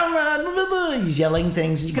at the camera!" Blah, blah, blah. He's yelling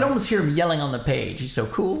things. You can almost hear him yelling on the page. He's so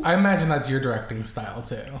cool. I imagine that's your directing style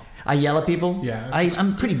too. I yell at people. Yeah.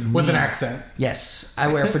 I'm pretty mean. With an accent. Yes. I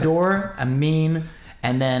wear a fedora, I'm mean,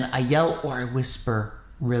 and then I yell or I whisper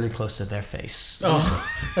really close to their face. Oh,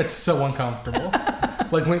 that's so uncomfortable.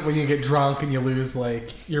 Like when you get drunk and you lose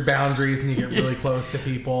like your boundaries and you get really close to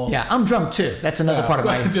people. Yeah, I'm drunk too. That's another part of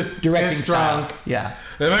my just directing piss style. drunk. Yeah.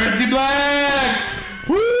 The Mercy Black!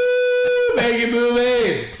 Woo! Making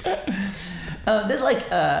movies! There's like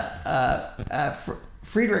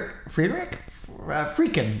Friedrich Friedkin.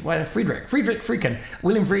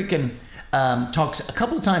 William Friedkin talks a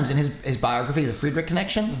couple of times in his biography, The Friedrich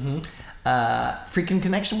Connection. Friedkin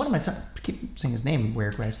Connection. What am I saying? I keep saying his name in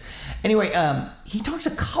weird ways. Anyway, he talks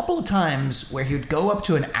a couple of times where he would go up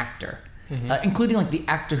to an actor, including like the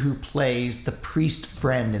actor who plays the priest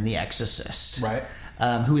friend in The Exorcist. Right.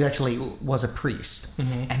 Who actually was a priest.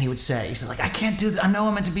 And he said, like, I can't do this. I know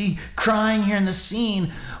I'm meant to be crying here in this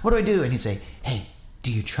scene. What do I do? And he'd say, hey,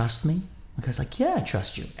 do you trust me? The guy's like, yeah, I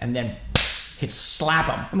trust you. And then he'd slap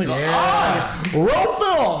him. And they go, roll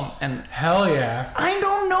film. And Hell yeah. I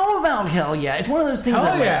don't know about hell yeah. It's one of those things Hell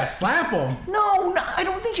that yeah. Slap them. No, I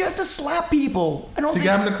don't think you have to slap people. I don't To think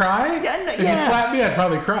get them to cry? Yeah, If you slap me, I'd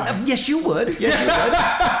probably cry. Yes, you would. Yes, you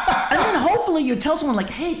would. And then hopefully you tell someone like,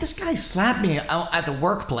 "Hey, this guy slapped me out at the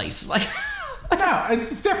workplace." Like, No, it's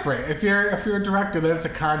different. If you're a director, then it's a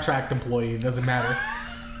contract employee. It doesn't matter.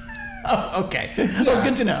 oh, okay. Oh,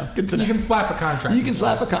 good to know. Good to know. You can slap a contract. You can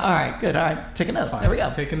slap a. All right, good. All right, take a note. fine. There we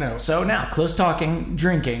go. Take a note. So now, close talking,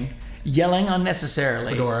 drinking, yelling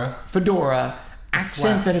unnecessarily, fedora,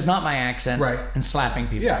 accent Slap. that is not my accent, Right. and slapping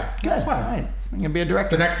people. Yeah, good. that's fine. All right. I'm gonna be a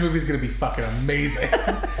director. The next movie's gonna be fucking amazing.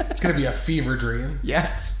 It's gonna be a fever dream.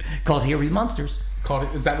 Yes, called Here Be Monsters.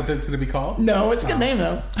 Is that what it's gonna be called? No, it's a good name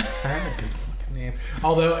though. That's a good fucking name.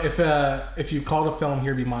 Although if you called a film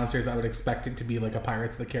Here Be Monsters, I would expect it to be like a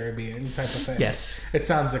Pirates of the Caribbean type of thing. Yes. It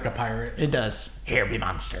sounds like a pirate. It does. Here Be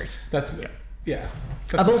Monsters. That's yeah.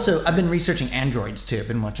 I've been researching androids too. I've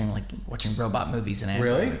been watching robot movies and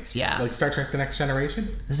android Really? movies. Yeah. Like Star Trek: The Next Generation?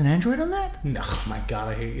 There's an android on that? No, my God,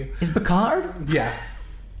 I hate you. Is Picard? Yeah.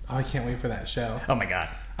 Oh, I can't wait for that show. Oh my god.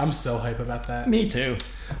 I'm so hype about that. Me too.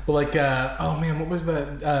 But like, oh man, what was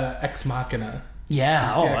the Ex Machina?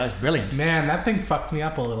 Yeah. Oh, Yeah. that's brilliant. Man, that thing fucked me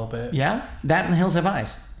up a little bit. Yeah. That and The Hills Have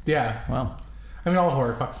Eyes. Yeah. Well. I mean, all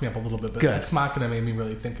horror fucks me up a little bit, but Good. Ex Machina made me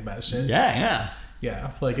really think about shit. Yeah.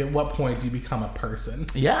 Yeah. Like, at what point do you become a person?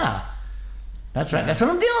 Yeah. That's right. That's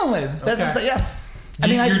what I'm dealing with. That's Okay. just, yeah. I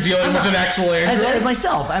mean, You're dealing I'm with not- an actual android? as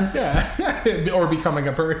myself. I'm Yeah. Or becoming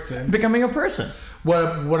a person. becoming a person.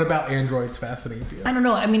 What about androids fascinates you? I don't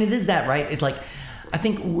know. I mean, it is that, right? It's like, I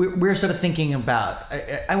think we're sort of thinking about.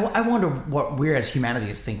 I wonder what we're as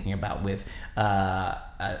humanity is thinking about with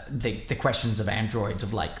the questions of androids,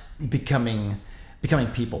 of like becoming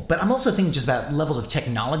people. But I'm also thinking just about levels of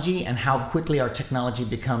technology and how quickly our technology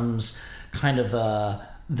becomes kind of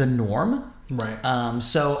the norm. Right. I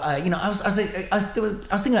was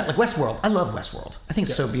thinking about like Westworld. I love Westworld. I think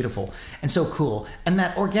it's so beautiful and so cool. And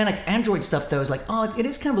that organic android stuff, though, is like, it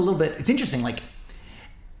is kind of a little bit. It's interesting. Like,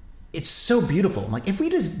 it's so beautiful. Like, if we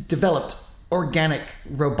just developed organic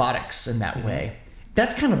robotics in that way,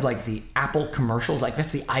 that's kind of like the Apple commercials. Like,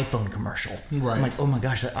 that's the iPhone commercial. Right. I'm like, oh my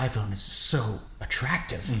gosh, that iPhone is so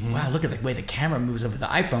attractive. Wow, look at the way the camera moves over the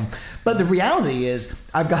iPhone. But the reality is,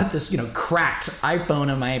 I've got this, cracked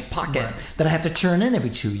iPhone in my pocket that I have to turn in every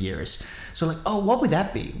 2 years. So like, what would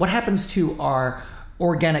that be? What happens to our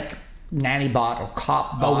organic nanny bot or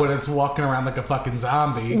cop bot? Oh, when it's walking around like a fucking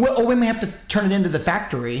zombie. Or when we have to turn it into the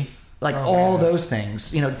factory. Like all those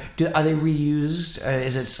things, are they reused?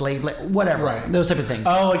 Is it slave labor? Whatever, Right. Those type of things.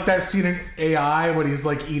 Oh, like that scene in AI when he's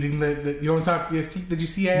like eating the you don't talk. Did you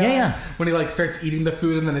see AI? Yeah. When he like starts eating the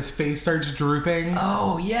food and then his face starts drooping.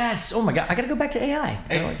 Oh yes! Oh my god! I gotta go back to AI.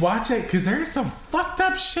 Hey, watch it because there's some fucked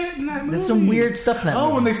up shit in that movie. There's some weird stuff in that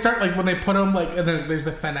movie. when they start when they put them and then there's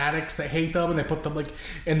the fanatics that hate them and they put them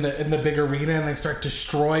in the big arena and they start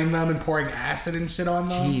destroying them and pouring acid and shit on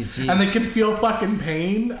them. Jeez. And they can feel fucking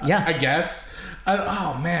pain. Yeah. I guess.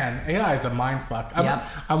 Oh man, AI is a mind fuck.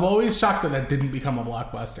 I'm always shocked that didn't become a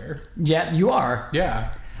blockbuster. Yeah, you are.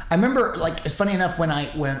 Yeah. I remember, it's funny enough when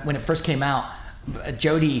it first came out,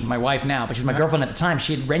 Jody, my wife now, but she was my girlfriend at the time.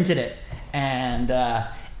 She had rented it,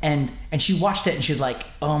 and she watched it, and she was like,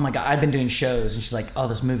 "Oh my god!" I'd been doing shows, and she's like, "Oh,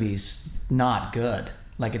 this movie's not good."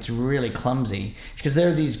 Like it's really clumsy because there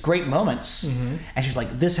are these great moments, and she's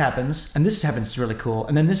like, "This happens, and this happens. It's really cool,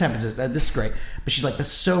 and then this happens. This is great." But she's like, "But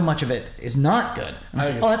so much of it is not good." And I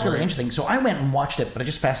was like, "Oh, that's really interesting." So I went and watched it, but I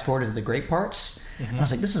just fast forwarded to the great parts, and I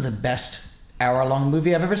was like, "This is the best hour-long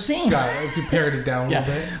movie I've ever seen." God, if you pared it down a little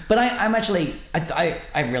bit. But I'm actually,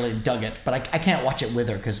 I really dug it, but I can't watch it with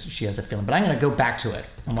her because she has a feeling. But I'm going to go back to it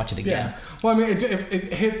and watch it again. Yeah. Well, I mean,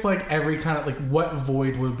 it hits like every kind of like what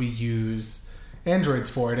void would we use androids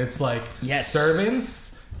for? It's like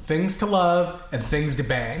servants, things to love, and things to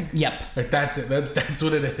bang. Yep. Like that's it. That's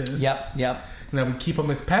what it is. Yep. You know, we keep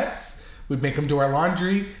them as pets. We'd make them do our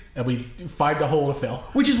laundry, and we find a hole to fill.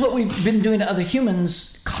 Which is what we've been doing to other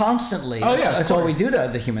humans constantly. Oh, yeah. That's all we do to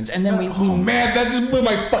other humans. And then oh, man, that just blew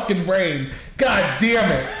my fucking brain. God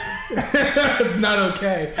damn it. It's not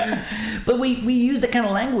okay. But we use that kind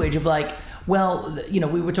of language of like, well, you know,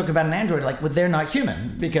 we were talking about an android, like, well, they're not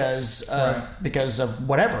human because of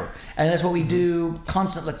whatever. And that's what we do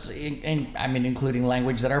constantly, including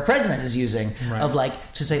language that our president is using of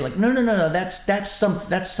like, to say like, no,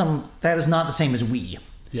 that is not the same as we.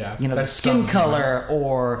 Yeah. You know, the skin color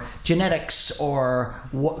or genetics or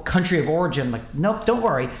country of origin. Like, nope, don't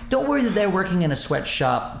worry. Don't worry that they're working in a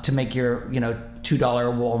sweatshop to make your, $2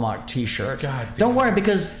 Walmart t-shirt. God damn. Don't worry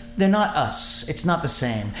because they're not us. It's not the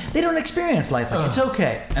same. They don't experience life like it's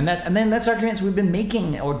okay. And then that's arguments we've been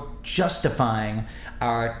making or justifying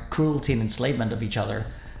our cruelty and enslavement of each other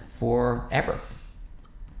forever.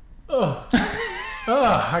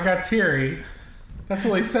 I got teary. That's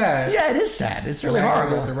really sad. Yeah, it is sad. It's really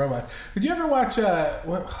horrible. With the robot. Did you ever watch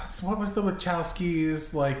what was the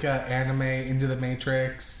Wachowskis anime Into the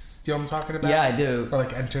Matrix? Do you know what I'm talking about? Yeah, I do. Or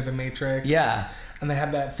like Enter the Matrix. Yeah. And they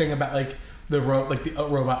had that thing about like the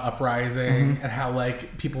robot uprising and how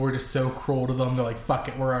like people were just so cruel to them. They're like, fuck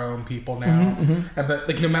it, we're our own people now. And but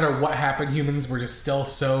like no matter what happened, humans were just still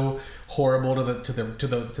so horrible to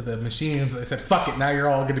the machines. They said, fuck it, now you're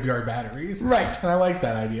all going to be our batteries. Right. And I like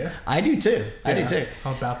that idea. I do too. I do too.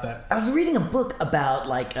 How about that? I was reading a book about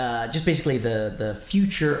like just basically the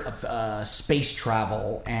future of space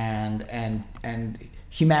travel and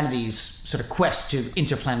humanity's sort of quest to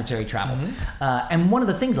interplanetary travel. And one of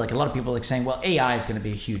the things, like a lot of people are saying, well, AI is going to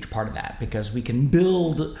be a huge part of that because we can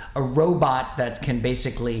build a robot that can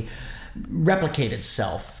basically replicate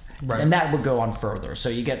itself. Right. And that would go on further. So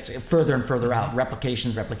you get further and further out,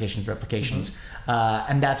 replications.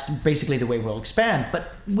 And that's basically the way we'll expand. But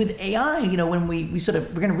with AI, when we're going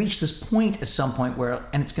to reach this point at some point where,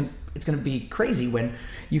 and it's going to be crazy when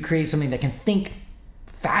you create something that can think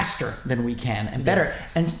faster than we can and better.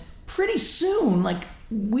 And pretty soon, like,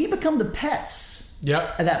 we become the pets.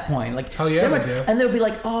 Yep. At that point. Like, hell yeah, we do. And they'll be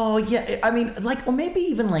like, oh, yeah. I mean, like, or maybe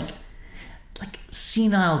even like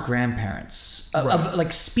senile grandparents of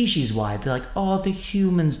like species-wide. They're like, oh, the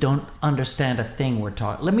humans don't understand a thing we're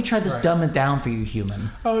talking. Let me try this dumb it down for you, human.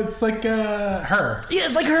 Oh, it's like Her. Yeah,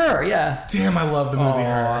 it's like Her. Yeah. Damn, I love the movie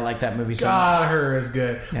Her. I like that movie so God, much. Her is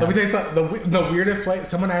good. Yeah. Let me tell you something. The weirdest way.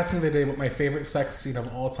 Someone asked me the other day what my favorite sex scene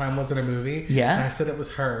of all time was in a movie. Yeah. And I said it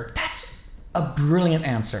was Her. That's a brilliant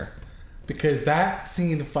answer. Because that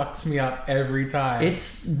scene fucks me up every time.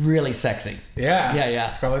 It's really sexy. Yeah. Yeah.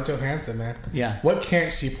 Scarlett Johansson, man. Yeah. What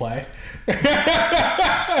can't she play? She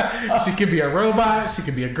could be a robot. She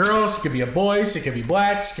could be a girl. She could be a boy. She could be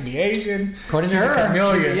black. She could be Asian. According She's to her. a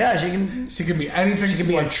chameleon. She can. She could be anything. She could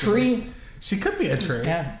be a tree. She could be a tree.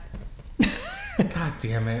 Yeah. God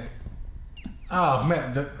damn it. Oh,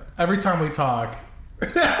 man. Every time we talk,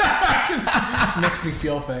 it just makes me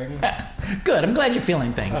feel things. Good. I'm glad you're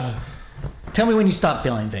feeling things. Tell me when you stop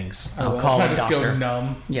feeling things. I'll call a doctor. Just go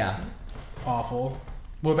numb. Yeah. Awful.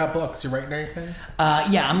 What about books? You writing anything?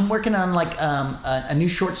 Yeah, I'm working on like a new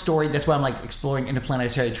short story. That's why I'm like exploring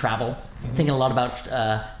interplanetary travel. Thinking a lot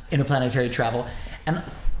about interplanetary travel, and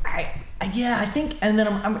I think, and then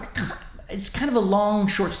I'm it's kind of a long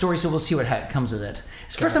short story, so we'll see what comes of it.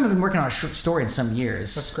 It's the first time I've been working on a short story in some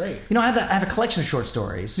years. That's great. I have a collection of short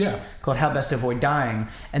stories called How Best to Avoid Dying,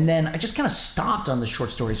 and then I just kind of stopped on the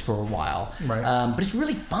short stories for a while. Right. But it's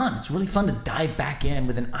really fun. It's really fun to dive back in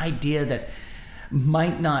with an idea that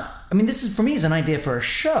might not... I mean, this is, for me, is an idea for a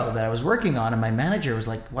show that I was working on, and my manager was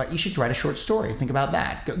like, "What? You should write a short story. Think about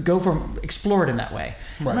that. Explore it in that way."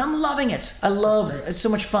 Right. And I'm loving it. It's so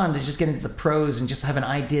much fun to just get into the prose and just have an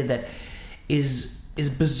idea that is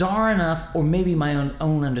bizarre enough, or maybe my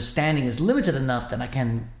own understanding is limited enough that I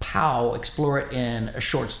can explore it in a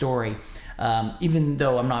short story, even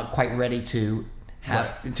though I'm not quite ready to have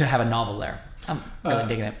a novel there. I'm really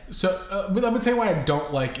digging it. So let me tell you why I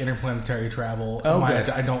don't like interplanetary travel. Oh, and why good.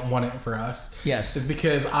 I don't want it for us. Yes. Is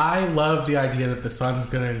because I love the idea that the sun's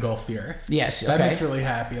going to engulf the Earth. Yes, That okay. makes me really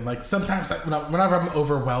happy. And like sometimes whenever I'm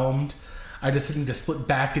overwhelmed, I just need to slip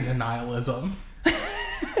back into nihilism.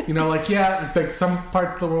 You know, like, yeah, like some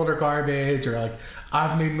parts of the world are garbage, or like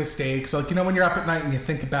I've made mistakes. So, like, you know, when you're up at night and you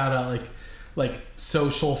think about like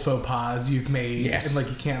social faux pas you've made, Yes. and like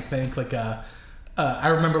you can't think. Like, I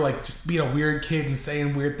remember like just being a weird kid and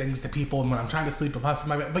saying weird things to people, and when I'm trying to sleep, I pass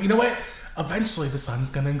my bed. But you know what? Eventually, the sun's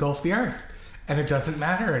gonna engulf the Earth, and it doesn't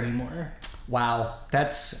matter anymore. Wow.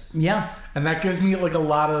 That's, yeah. And that gives me like a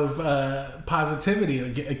lot of positivity.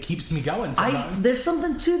 Like, it keeps me going sometimes. There's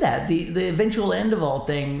something to that. The eventual end of all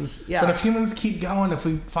things. Yeah. But if humans keep going, if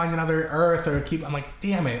we find another Earth or I'm like,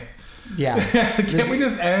 damn it. yeah. Can't we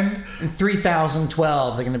just end? In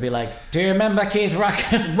 3012, they're going to be like, do you remember Keith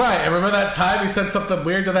Ruckus? Right. I remember that time he said something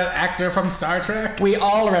weird to that actor from Star Trek? We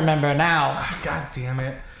all remember now. God damn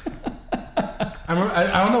it.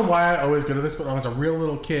 I don't know why I always go to this, but when I was a real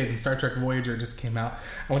little kid and Star Trek Voyager just came out,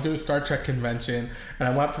 I went to a Star Trek convention and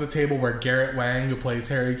I went up to the table where Garrett Wang, who plays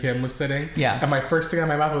Harry Kim, was sitting. Yeah. And my first thing out of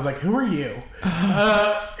my mouth was like, who are you?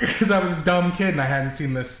 Because I was a dumb kid and I hadn't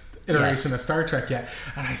seen this iteration of Star Trek yet.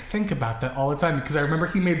 And I think about that all the time because I remember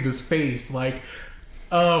he made this face like,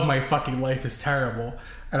 oh, my fucking life is terrible.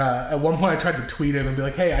 And at one point I tried to tweet him and be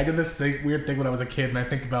like, hey, I did this weird thing when I was a kid and I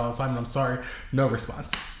think about it all the time and I'm sorry. No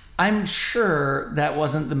response. I'm sure that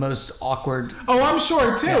wasn't the most awkward. Oh, I'm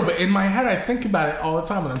sure too, but in my head I think about it all the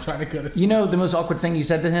time when I'm trying to go to sleep. You know, the most awkward thing you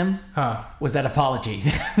said to him Huh. was that apology.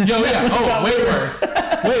 Yo, yeah. Oh, way worse.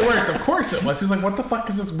 Way worse. Of course it was. He's like, what the fuck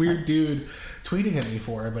is this weird dude tweeting at me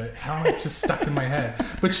for? But how it's just stuck in my head.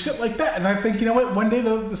 But shit like that. And I think, you know what? One day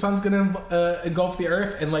the sun's going to engulf the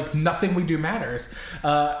Earth and like nothing we do matters.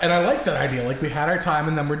 And I like that idea. Like we had our time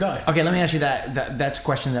and then we're done. Okay, let me ask you that's a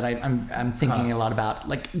question that I'm thinking a lot about.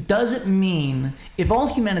 Like, does it mean if all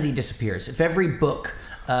humanity disappears, if every book,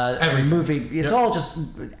 every movie, it's all just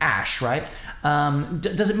ash, right?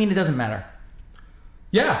 Does it mean it doesn't matter?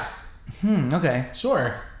 Yeah. Okay.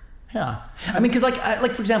 Sure. Yeah. I mean, because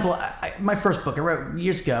like for example, my first book I wrote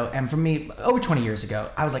years ago, and for me, over 20 years ago,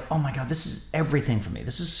 I was like, oh my God, this is everything for me.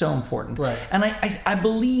 This is so important. Right. And I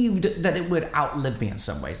believed that it would outlive me in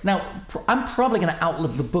some ways. Now, I'm probably going to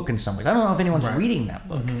outlive the book in some ways. I don't know if anyone's reading that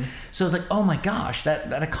book. So it's like, oh my gosh,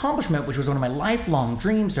 that accomplishment, which was one of my lifelong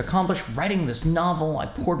dreams to accomplish, writing this novel, I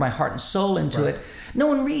poured my heart and soul into it. No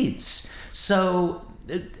one reads. So,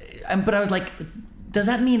 but I was like, does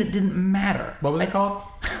that mean it didn't matter? What was it called?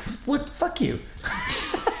 What? Fuck you.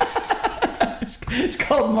 It's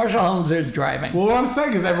called Marshall Hollinger's Driving. Well, what I'm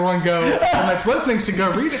saying is everyone that's listening should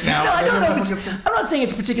go read it now. No, I don't know. I'm not saying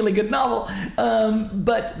it's a particularly good novel,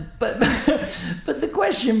 but the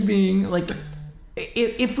question being, like,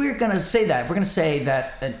 if we're going to say that, if we're going to say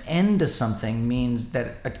that an end to something means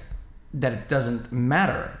that it doesn't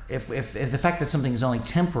matter, if the fact that something is only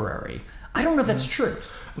temporary, I don't know if that's true.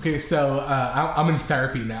 Okay, so I'm in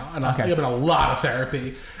therapy now, and I've been a lot of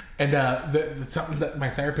therapy. And something that my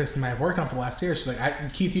therapist and I have worked on for the last year, she's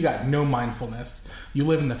like, Keith, you got no mindfulness. You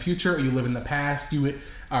live in the future, or you live in the past. You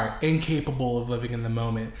are incapable of living in the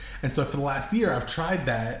moment. And so for the last year, I've tried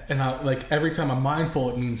that, and like every time I'm mindful,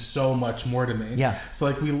 it means so much more to me. Yeah. So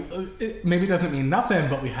like it maybe doesn't mean nothing,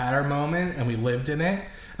 but we had our moment and we lived in it,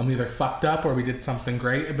 and we either fucked up or we did something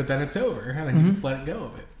great, but then it's over, and then you just let it go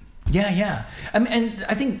of it. Yeah. And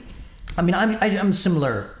I think, I'm a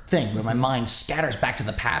similar thing where my mind scatters back to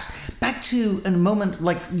the past, back to a moment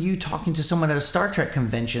like you talking to someone at a Star Trek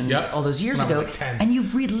convention all those years ago, I was like 10. and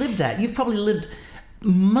you've relived that. You've probably lived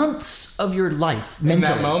months of your life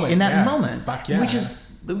mentally in that moment, Fuck yeah. which is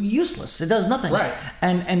useless. It does nothing. Right.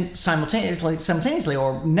 And simultaneously,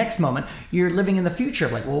 or next moment, you're living in the future.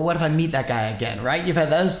 Like, well, what if I meet that guy again? Right? You've had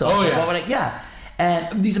those thoughts. Oh, like, yeah. what would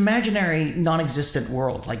and these imaginary, non-existent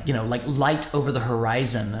world, like, you know, like light over the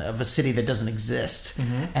horizon of a city that doesn't exist.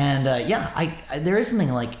 And there is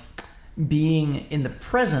something like being in the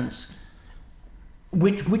present,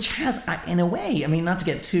 which has, in a way, I mean, not to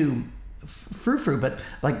get too frou-frou, but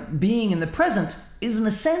like being in the present is, in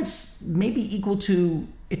a sense, maybe equal to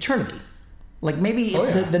eternity. Like maybe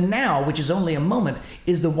the now, which is only a moment,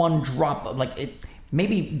 is the one drop of like it.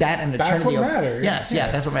 Maybe that and eternity. That's what matters. Yes,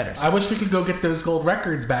 that's what matters. I wish we could go get those gold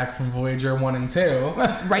records back from Voyager 1 and 2.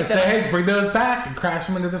 Right. Say, hey, bring those back and crash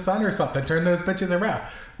them into the sun or something. Turn those bitches around.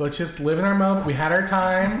 Let's just live in our moment. We had our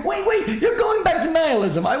time. Wait, you're going back to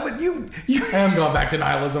nihilism. I am going back to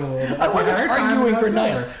nihilism a little bit. I wasn't arguing for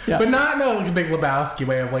nihilism. Yeah. But not in like a big Lebowski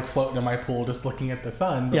way of like floating in my pool just looking at the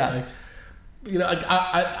sun. But like, you know, like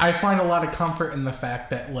I find a lot of comfort in the fact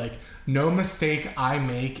that like no mistake I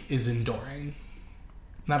make is enduring.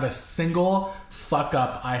 Not a single fuck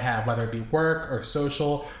up I have, whether it be work or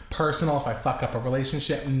social, personal, if I fuck up a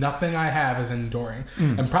relationship, nothing I have is enduring.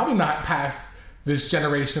 And probably not past this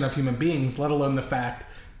generation of human beings, let alone the fact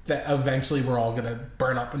that eventually we're all going to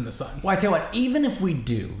burn up in the sun. Well, I tell you what, even if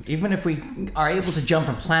we are able to jump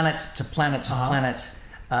from planet to planet to planet,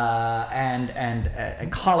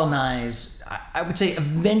 and colonize, I would say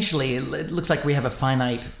eventually it looks like we have a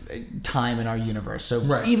finite time in our universe.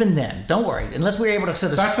 So even then, don't worry, unless we're able to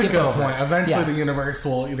sort of skip over. That's a good point. Eventually the universe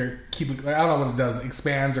will either keep, I don't know what it does,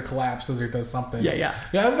 expands or collapses or does something. Yeah,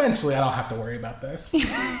 eventually I don't have to worry about this.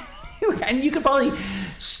 And you could probably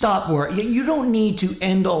stop worrying. You don't need to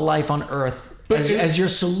end all life on Earth as your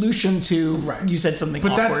solution to, you said something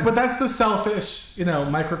awkward. But that's the selfish,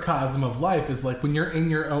 microcosm of life, is like when you're in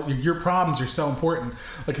your problems are so important.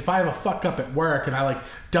 Like if I have a fuck up at work and I like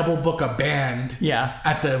double book a band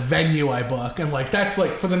at the venue I book, and like that's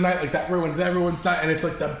like for the night, like that ruins everyone's night, and it's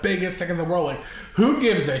like the biggest thing in the world. Like who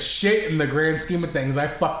gives a shit in the grand scheme of things? I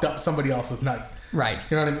fucked up somebody else's night. Right.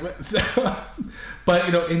 You know what I mean? So,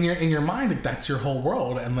 but in your mind, like, that's your whole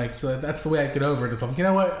world, and like so that's the way I get over it. It's like, you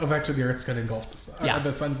know what? Eventually, the Earth's going to engulf the sun.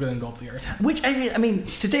 The sun's going to engulf the Earth. Which I mean,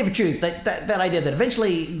 to tell you the truth, that idea that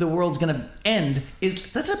eventually the world's going to end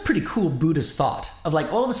that's a pretty cool Buddhist thought of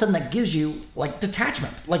like all of a sudden that gives you like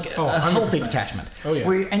detachment, like a healthy detachment. Oh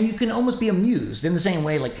yeah. And you can almost be amused in the same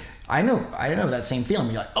way, like. I know that same feeling.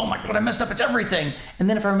 You're like, oh my God, I messed up. It's everything. And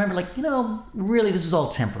then if I remember, like, really, this is all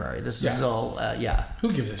temporary. This is all,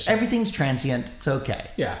 Who gives a shit? Everything's transient. It's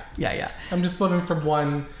okay. Yeah. Yeah. I'm just living from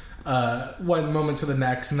one moment to the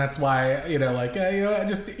next, and that's why,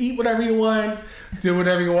 just eat whatever you want, do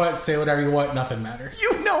whatever you want, say whatever you want. Nothing matters.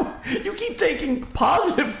 You keep taking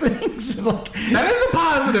positive things. Like, that is a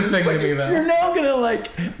positive thing to me, though. You're now gonna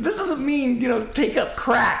this doesn't mean take up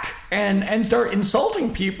crack and start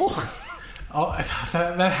insulting people. Oh,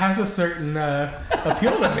 that has a certain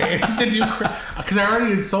appeal to me. Because I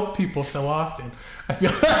already insult people so often. I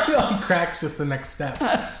feel like crack's just the next step.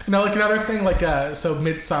 Like another thing, so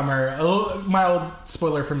Midsommar. A little mild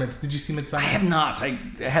spoiler for Midsommar. Did you see Midsommar? I have not. I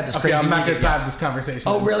had this crazy. I'm not going to have this conversation.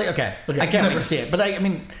 Oh, really? Okay. I can't wait to see it. But I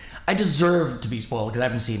mean, I deserve to be spoiled because I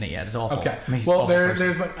haven't seen it yet. It's awful. Okay. Well,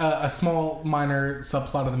 there's like a small minor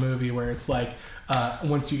subplot of the movie where it's like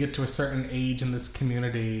once you get to a certain age in this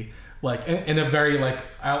community, like in a very like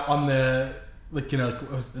out on the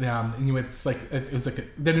it was Inuits, like it was like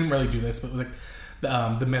they didn't really do this, but it was like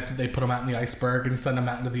the myth that they put them out in the iceberg and send them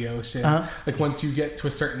out into the ocean. Like once you get to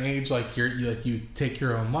a certain age, like you take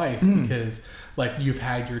your own life because like you've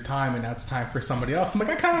had your time and now it's time for somebody else. I'm like,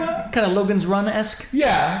 I kind of Logan's Run-esque.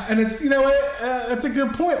 Yeah, and it's that's a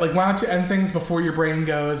good point. Like why don't you end things before your brain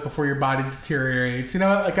goes, before your body deteriorates?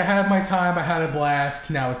 Like I had my time, I had a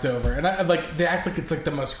blast, now it's over. And I like they act like it's like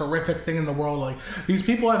the most horrific thing in the world. Like these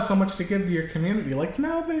people have so much to give to your community. Like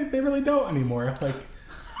no, they really don't anymore. Like.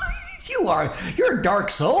 You're a dark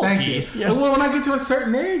soul. Thank Keith. you. Well, when I get to a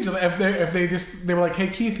certain age, if they were like, hey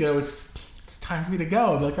Keith, it's time for me to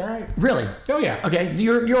go, I'd be like, all right. Really? Oh yeah. Okay,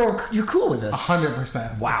 you're cool with this.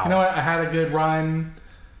 100%. Wow. You know what? I had a good run.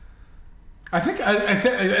 I think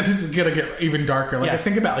this is gonna get even darker. Like I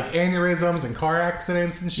think about like aneurysms and car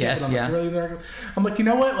accidents and shit. Yes, and I'm like, really dark. I'm like, you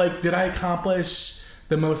know what? Like, did I accomplish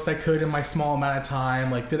the most I could in my small amount of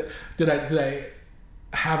time? Like, did I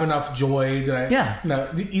have enough joy? Did I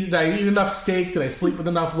did I eat enough steak? Did I sleep with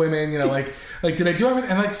enough women? Like did I do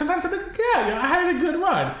everything? And like sometimes I think, I had a good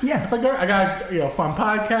run. Yeah. If I go, I got a fun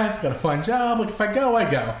podcast, got a fun job. Like if I go,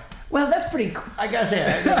 I go. Well, that's pretty. I gotta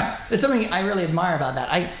say, there's something I really admire about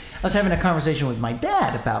that. I was having a conversation with my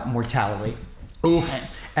dad about mortality.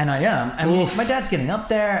 Oof. And I am. And my dad's getting up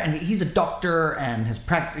there, and he's a doctor, and his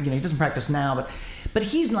practice. He doesn't practice now, but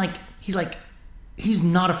he's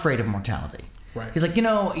not afraid of mortality. Right. He's like,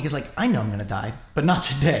 he's like, I know I'm going to die, but not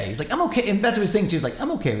today. He's like, I'm okay. And that's what his thing too. He's like,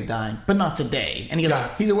 I'm okay with dying, but not today. And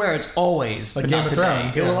he's aware it's always, like, but not today.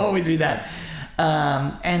 Thrones, It will always be that.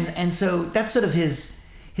 And so that's sort of his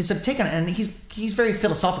sort of take on it. And he's very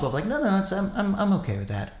philosophical. Like, no, I'm okay with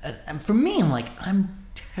that. And for me, I'm like, I'm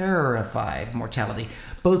terrified of mortality.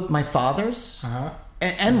 Both my father's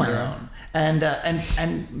and my own.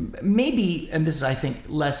 And maybe, and this is, I think,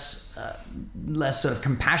 less sort of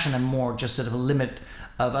compassion and more just sort of a limit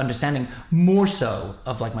of understanding, more so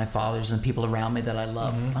of like my father's and the people around me that I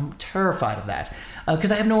love. Mm-hmm. I'm terrified of that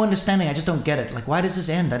because I have no understanding. I just don't get it. Like, why does this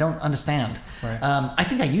end? I don't understand. Right. I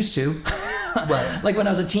think I used to. Right. Like when I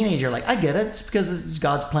was a teenager, like I get it. It's because it's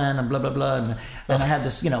God's plan and blah blah blah, and I had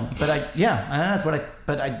this, but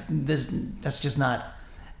that's just not.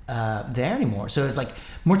 there anymore. So it's like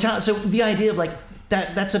mortality. So the idea of like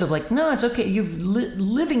that sort of like, no, it's okay. You've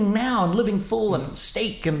living now and living full and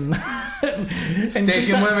steak and steak,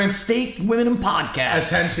 women and podcasts,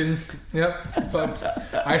 attentions. Yep. So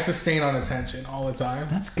I sustain on attention all the time.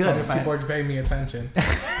 That's good. As long as people are paying me attention.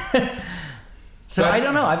 So I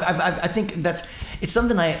don't know. I think it's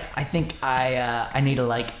something I think I need to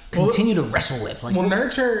like continue to wrestle with. Like,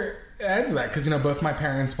 nurture adds that because both my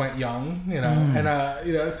parents went young,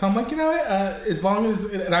 and so I'm like, as long as,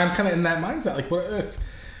 and I'm kind of in that mindset, like, what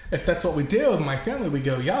if that's what we do in my family, we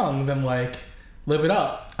go young, then like live it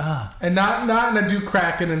up, and not in a do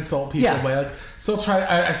crack and insult people way. Like, still try.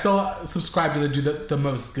 I still subscribe to do the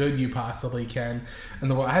most good you possibly can in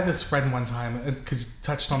the world. I had this friend one time because he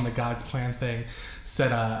touched on the God's plan thing.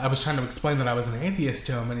 Said I was trying to explain that I was an atheist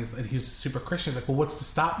to him, and he's super Christian. He's like, well, what's to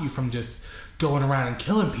stop you from just going around and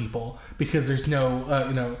killing people because there's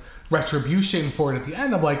no retribution for it at the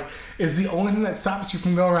end? I'm like, is the only thing that stops you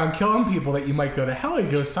from going around killing people that you might go to hell? He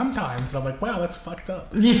goes, sometimes. And I'm like, wow, that's fucked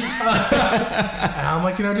up. Yeah. And I'm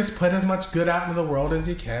like, just put as much good out into the world as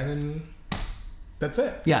you can, and that's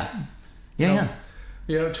it. Yeah.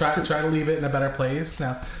 Try to leave it in a better place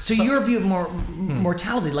now. So your view of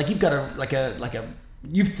mortality, like you've got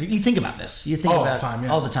you think about this. You think all about the time,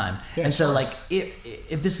 all the time. Yeah, and sure. so like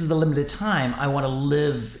if this is the limited time, I want to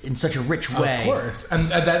live in such a rich way. Of course. And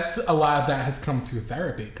that's a lot of that has come through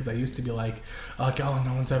therapy, because I used to be like, oh,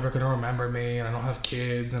 no one's ever going to remember me, and I don't have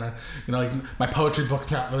kids, and like my poetry book's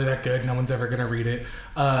not really that good. No one's ever going to read it.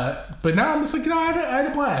 But now I'm just like, I had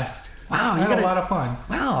a blast. Wow. I had a lot of fun.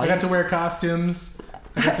 Wow. I got to wear costumes.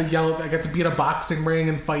 I got to yell. I got to be in a boxing ring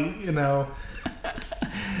and fight.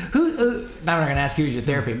 Who? Now I'm not going to ask you your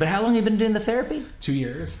therapy, but how long have you been doing the therapy? 2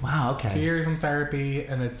 years. Wow. Okay. 2 years in therapy,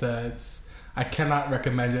 and it's I cannot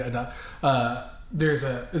recommend it enough. There's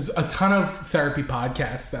a ton of therapy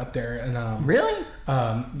podcasts out there, and really,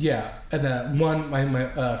 yeah, and one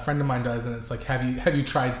my friend of mine does, and it's like, have you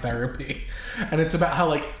tried therapy? And it's about how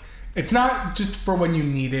like it's not just for when you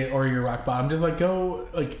need it or you're rock bottom. Just like go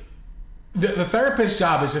like. The therapist's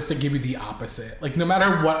job is just to give you the opposite. Like, no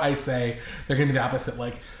matter what I say, they're going to be the opposite.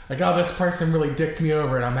 Like, oh, this person really dicked me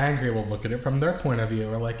over and I'm angry. Well, look at it from their point of view.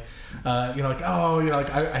 Or like,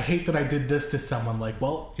 I hate that I did this to someone. Like,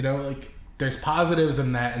 well, like, there's positives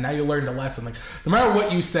in that, and now you learned a lesson. Like, no matter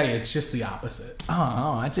what you say, it's just the opposite.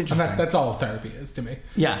 Oh, that's interesting. And that's all therapy is to me.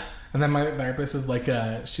 Yeah. And then my therapist is like,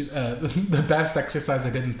 the best exercise I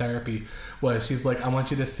did in therapy was, she's like, I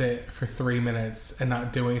want you to sit for 3 minutes and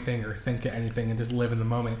not do anything or think of anything and just live in the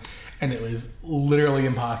moment. And it was literally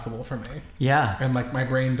impossible for me. Yeah. And like, my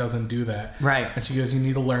brain doesn't do that. Right. And she goes, you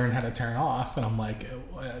need to learn how to turn off. And I'm like,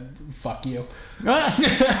 fuck you.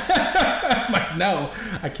 I'm like, no,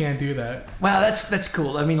 I can't do that. Wow, that's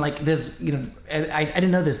cool. I mean, like, there's, I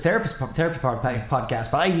didn't know there's therapy podcast,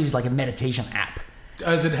 but I use like a meditation app.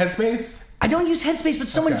 Is it Headspace? I don't use Headspace, but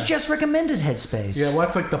someone just recommended Headspace. Yeah,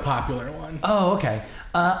 what's like the popular one? Oh, okay.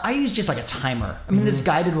 I use just like a timer. I mean, there's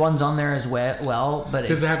guided ones on there as well, but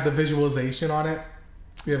does it have the visualization on it?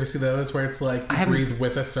 You ever see those where it's like you breathe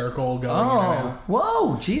with a circle going in and out?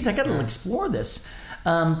 Whoa, geez, I got to explore this.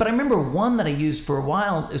 But I remember one that I used for a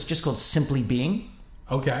while. It's just called Simply Being.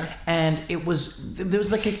 Okay. And there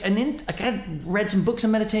was like I had read some books on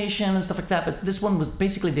meditation and stuff like that, but this one was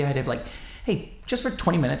basically the idea of like, hey, just for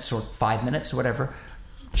 20 minutes or 5 minutes or whatever,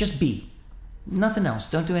 just be. Nothing else.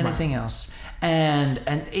 Don't do anything else. And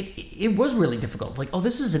it was really difficult. Like, oh,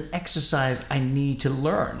 this is an exercise I need to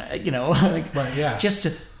learn. Like, right, yeah.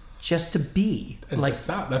 Just to be. And like, to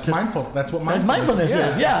stop. That's mindful. That's what mindfulness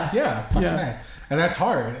is. Yeah. Yeah. Fucking A. And that's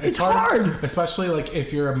hard. It's hard. Especially like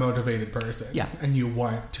if you're a motivated person. Yeah. And you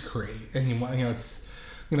want to create. And you want, it's,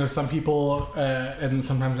 some people, and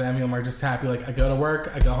sometimes I am, are just happy. Like, I go to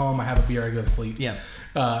work, I go home, I have a beer, I go to sleep. Yeah.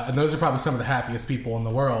 And those are probably some of the happiest people in the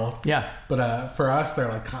world. Yeah. But for us, they're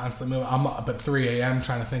like constantly moving. I'm up at 3 a.m.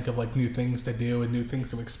 trying to think of like new things to do and new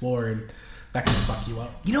things to explore, and that can fuck you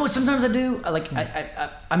up. You know what? Sometimes I do. Like,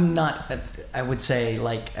 I'm not. I would say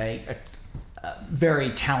like a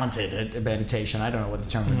very talented at meditation. I don't know what the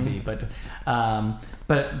term would be, but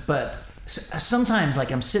sometimes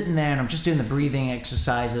like I'm sitting there and I'm just doing the breathing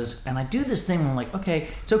exercises, and I do this thing where I'm like, okay,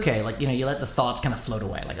 it's okay. Like, you let the thoughts kind of float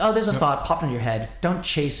away. Like, oh, there's a thought popped into your head. Don't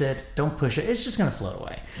chase it. Don't push it. It's just going to float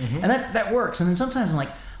away. And that works. And then sometimes I'm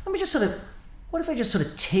like, what if I just sort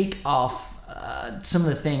of take off some of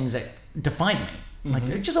the things that define me? Like,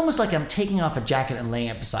 it's just almost like I'm taking off a jacket and laying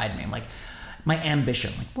it beside me. I'm like, my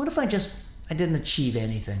ambition. Like, what if I didn't achieve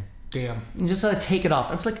anything? Damn. And just take it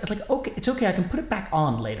off. I was like, okay, it's okay. I can put it back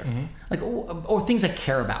on later. Like, or things I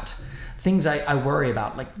care about, things I worry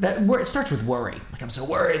about. Like that. It starts with worry. Like, I'm so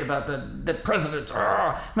worried about the president.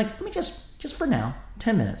 I'm like, let me just for now,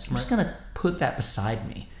 10 minutes. I'm just gonna put that beside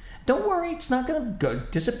me. Don't worry, it's not gonna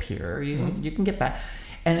disappear. You can get back.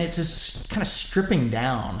 And it's just kind of stripping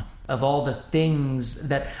down of all the things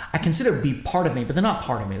that I consider to be part of me, but they're not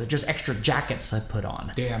part of me. They're just extra jackets I put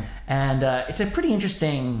on. Damn. And it's a pretty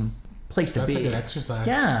interesting place to be. That's a good exercise.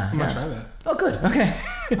 Yeah. I'm gonna try that. Oh, good. Okay.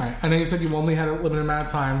 All right. I know you said you only had a limited amount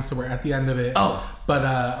of time, so we're at the end of it. Oh. But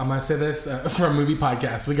I'm gonna say this for a movie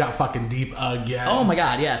podcast, we got fucking deep again. Oh my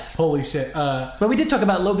God, yes. Holy shit. But we did talk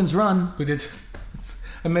about Logan's Run. We did.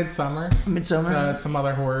 A Midsommar. Some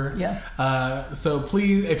other horror. Yeah. So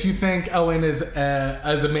please, if you think Owen is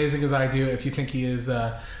as amazing as I do, if you think he is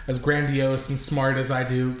as grandiose and smart as I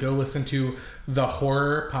do, go listen to the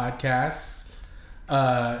horror podcasts.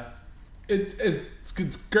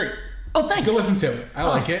 It's great. Oh, thanks. Go listen to it. I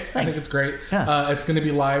like it. Thanks. I think it's great. Yeah. It's going to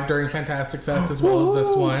be live during Fantastic Fest as well as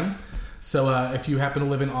this one. So if you happen to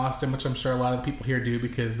live in Austin, which I'm sure a lot of the people here do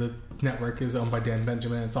because the network is owned by Dan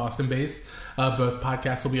Benjamin, it's Austin based, both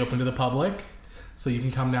podcasts will be open to the public. So you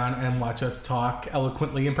can come down and watch us talk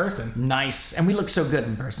eloquently in person. Nice. And we look so good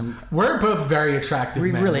in person. We're both very attractive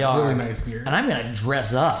We men. really are. Really nice beards. And I'm going to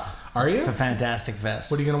dress up. Are you? For Fantastic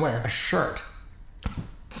Fest. What are you going to wear? A shirt.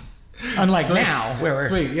 Unlike Sweet. now, where we're...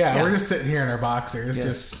 Sweet, yeah. We're just sitting here in our boxers,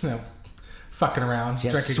 Yes. just, fucking around,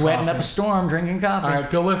 Just drinking sweating coffee. up a storm, drinking coffee. All right,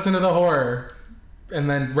 go listen to the horror, and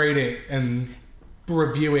then rate it and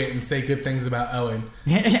review it and say good things about Owen.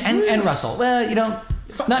 and Russell. Well, you don't...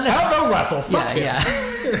 Not necessarily. I don't know Russell. Fuck him. Yeah.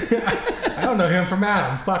 I don't know him from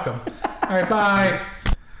Adam. Fuck him. All right, bye.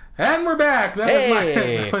 And we're back.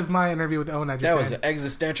 That was my interview with Owen Edgerton. That was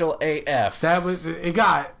existential AF.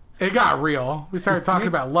 It got real. We started talking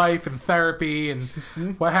about life and therapy and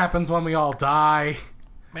what happens when we all die.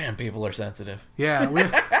 Man, people are sensitive. Yeah, we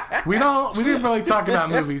didn't really talk about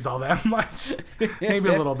movies all that much. Maybe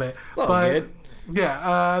a little bit. It's all but good.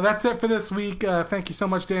 Yeah, that's it for this week. Thank you so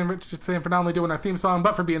much, Dan Richardson, for not only doing our theme song,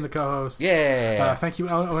 but for being the co-host. Yeah. Thank you,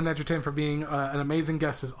 Owen Edgerton, for being an amazing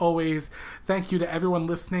guest as always. Thank you to everyone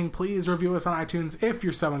listening. Please review us on iTunes if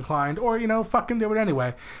you're so inclined, or, fucking do it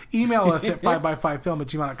anyway. Email us at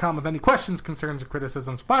 5x5film@gmail.com with any questions, concerns, or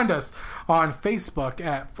criticisms. Find us on Facebook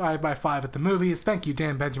at 5x5 at the movies. Thank you,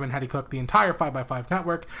 Dan Benjamin, Hattie Cook, the entire 5x5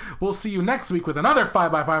 network. We'll see you next week with another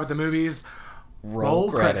 5x5 at the movies.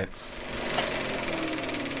 Roll credits.